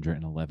be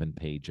 111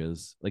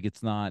 pages. Like,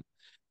 it's not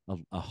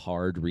a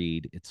hard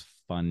read. It's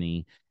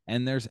funny.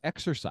 And there's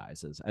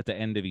exercises at the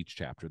end of each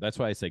chapter. That's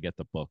why I say get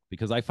the book,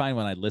 because I find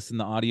when I listen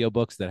to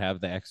audiobooks that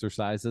have the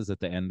exercises at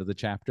the end of the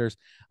chapters,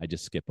 I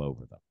just skip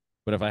over them.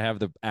 But if I have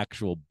the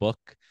actual book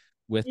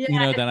with,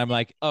 then I'm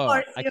like, oh,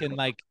 I can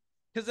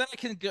because then I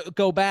can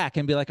go back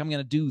and be like, I'm going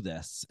to do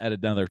this at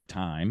another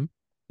time,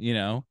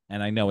 and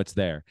I know it's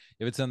there.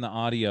 If it's in the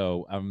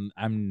audio,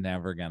 I'm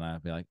never going to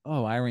be like,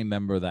 oh, I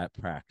remember that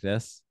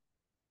practice.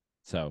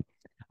 So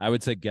I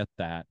would say get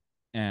that.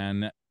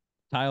 And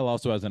Kyle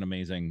also has an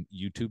amazing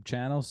YouTube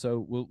channel,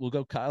 so we'll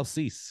go Kyle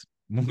Cease.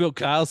 We'll go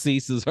Kyle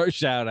Cease as our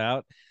shout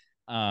out.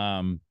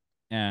 And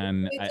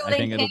I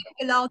think it'll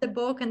below the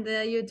book and the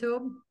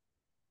YouTube.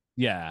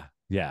 Yeah.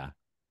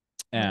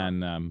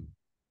 And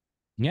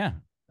yeah,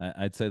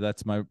 I'd say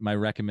that's my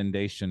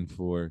recommendation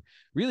for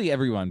really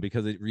everyone,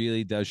 because it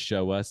really does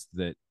show us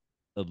that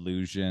the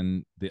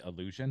illusion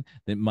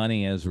that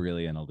money is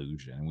really an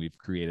illusion, and we've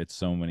created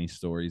so many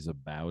stories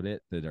about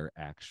it that are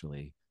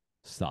actually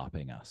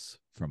stopping us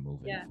from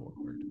moving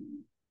forward.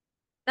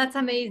 That's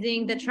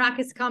amazing. The track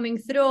is coming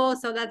through,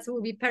 so that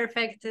will be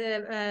perfect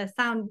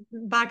sound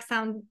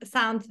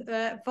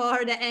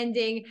for the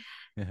ending.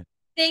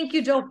 Thank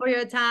you, Joe, for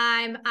your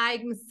time.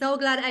 I'm so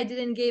glad I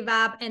didn't give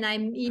up, and I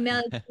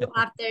emailed you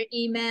after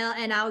email,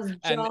 and I was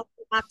Joe.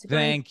 have to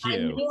connect. Thank I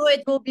you. knew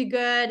it will be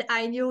good.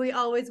 I knew we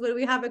always, when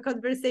we have a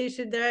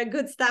conversation, there are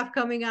good stuff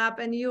coming up,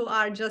 and you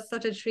are just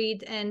such a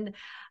treat. And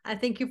I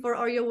thank you for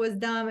all your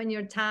wisdom and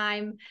your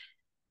time.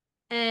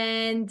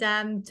 And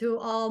to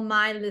all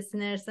my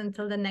listeners,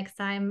 until the next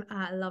time,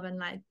 love and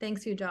light.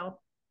 Thanks you, Joe.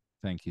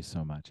 Thank you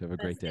so much. Have a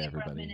Let's great day, stay for a minute. everybody.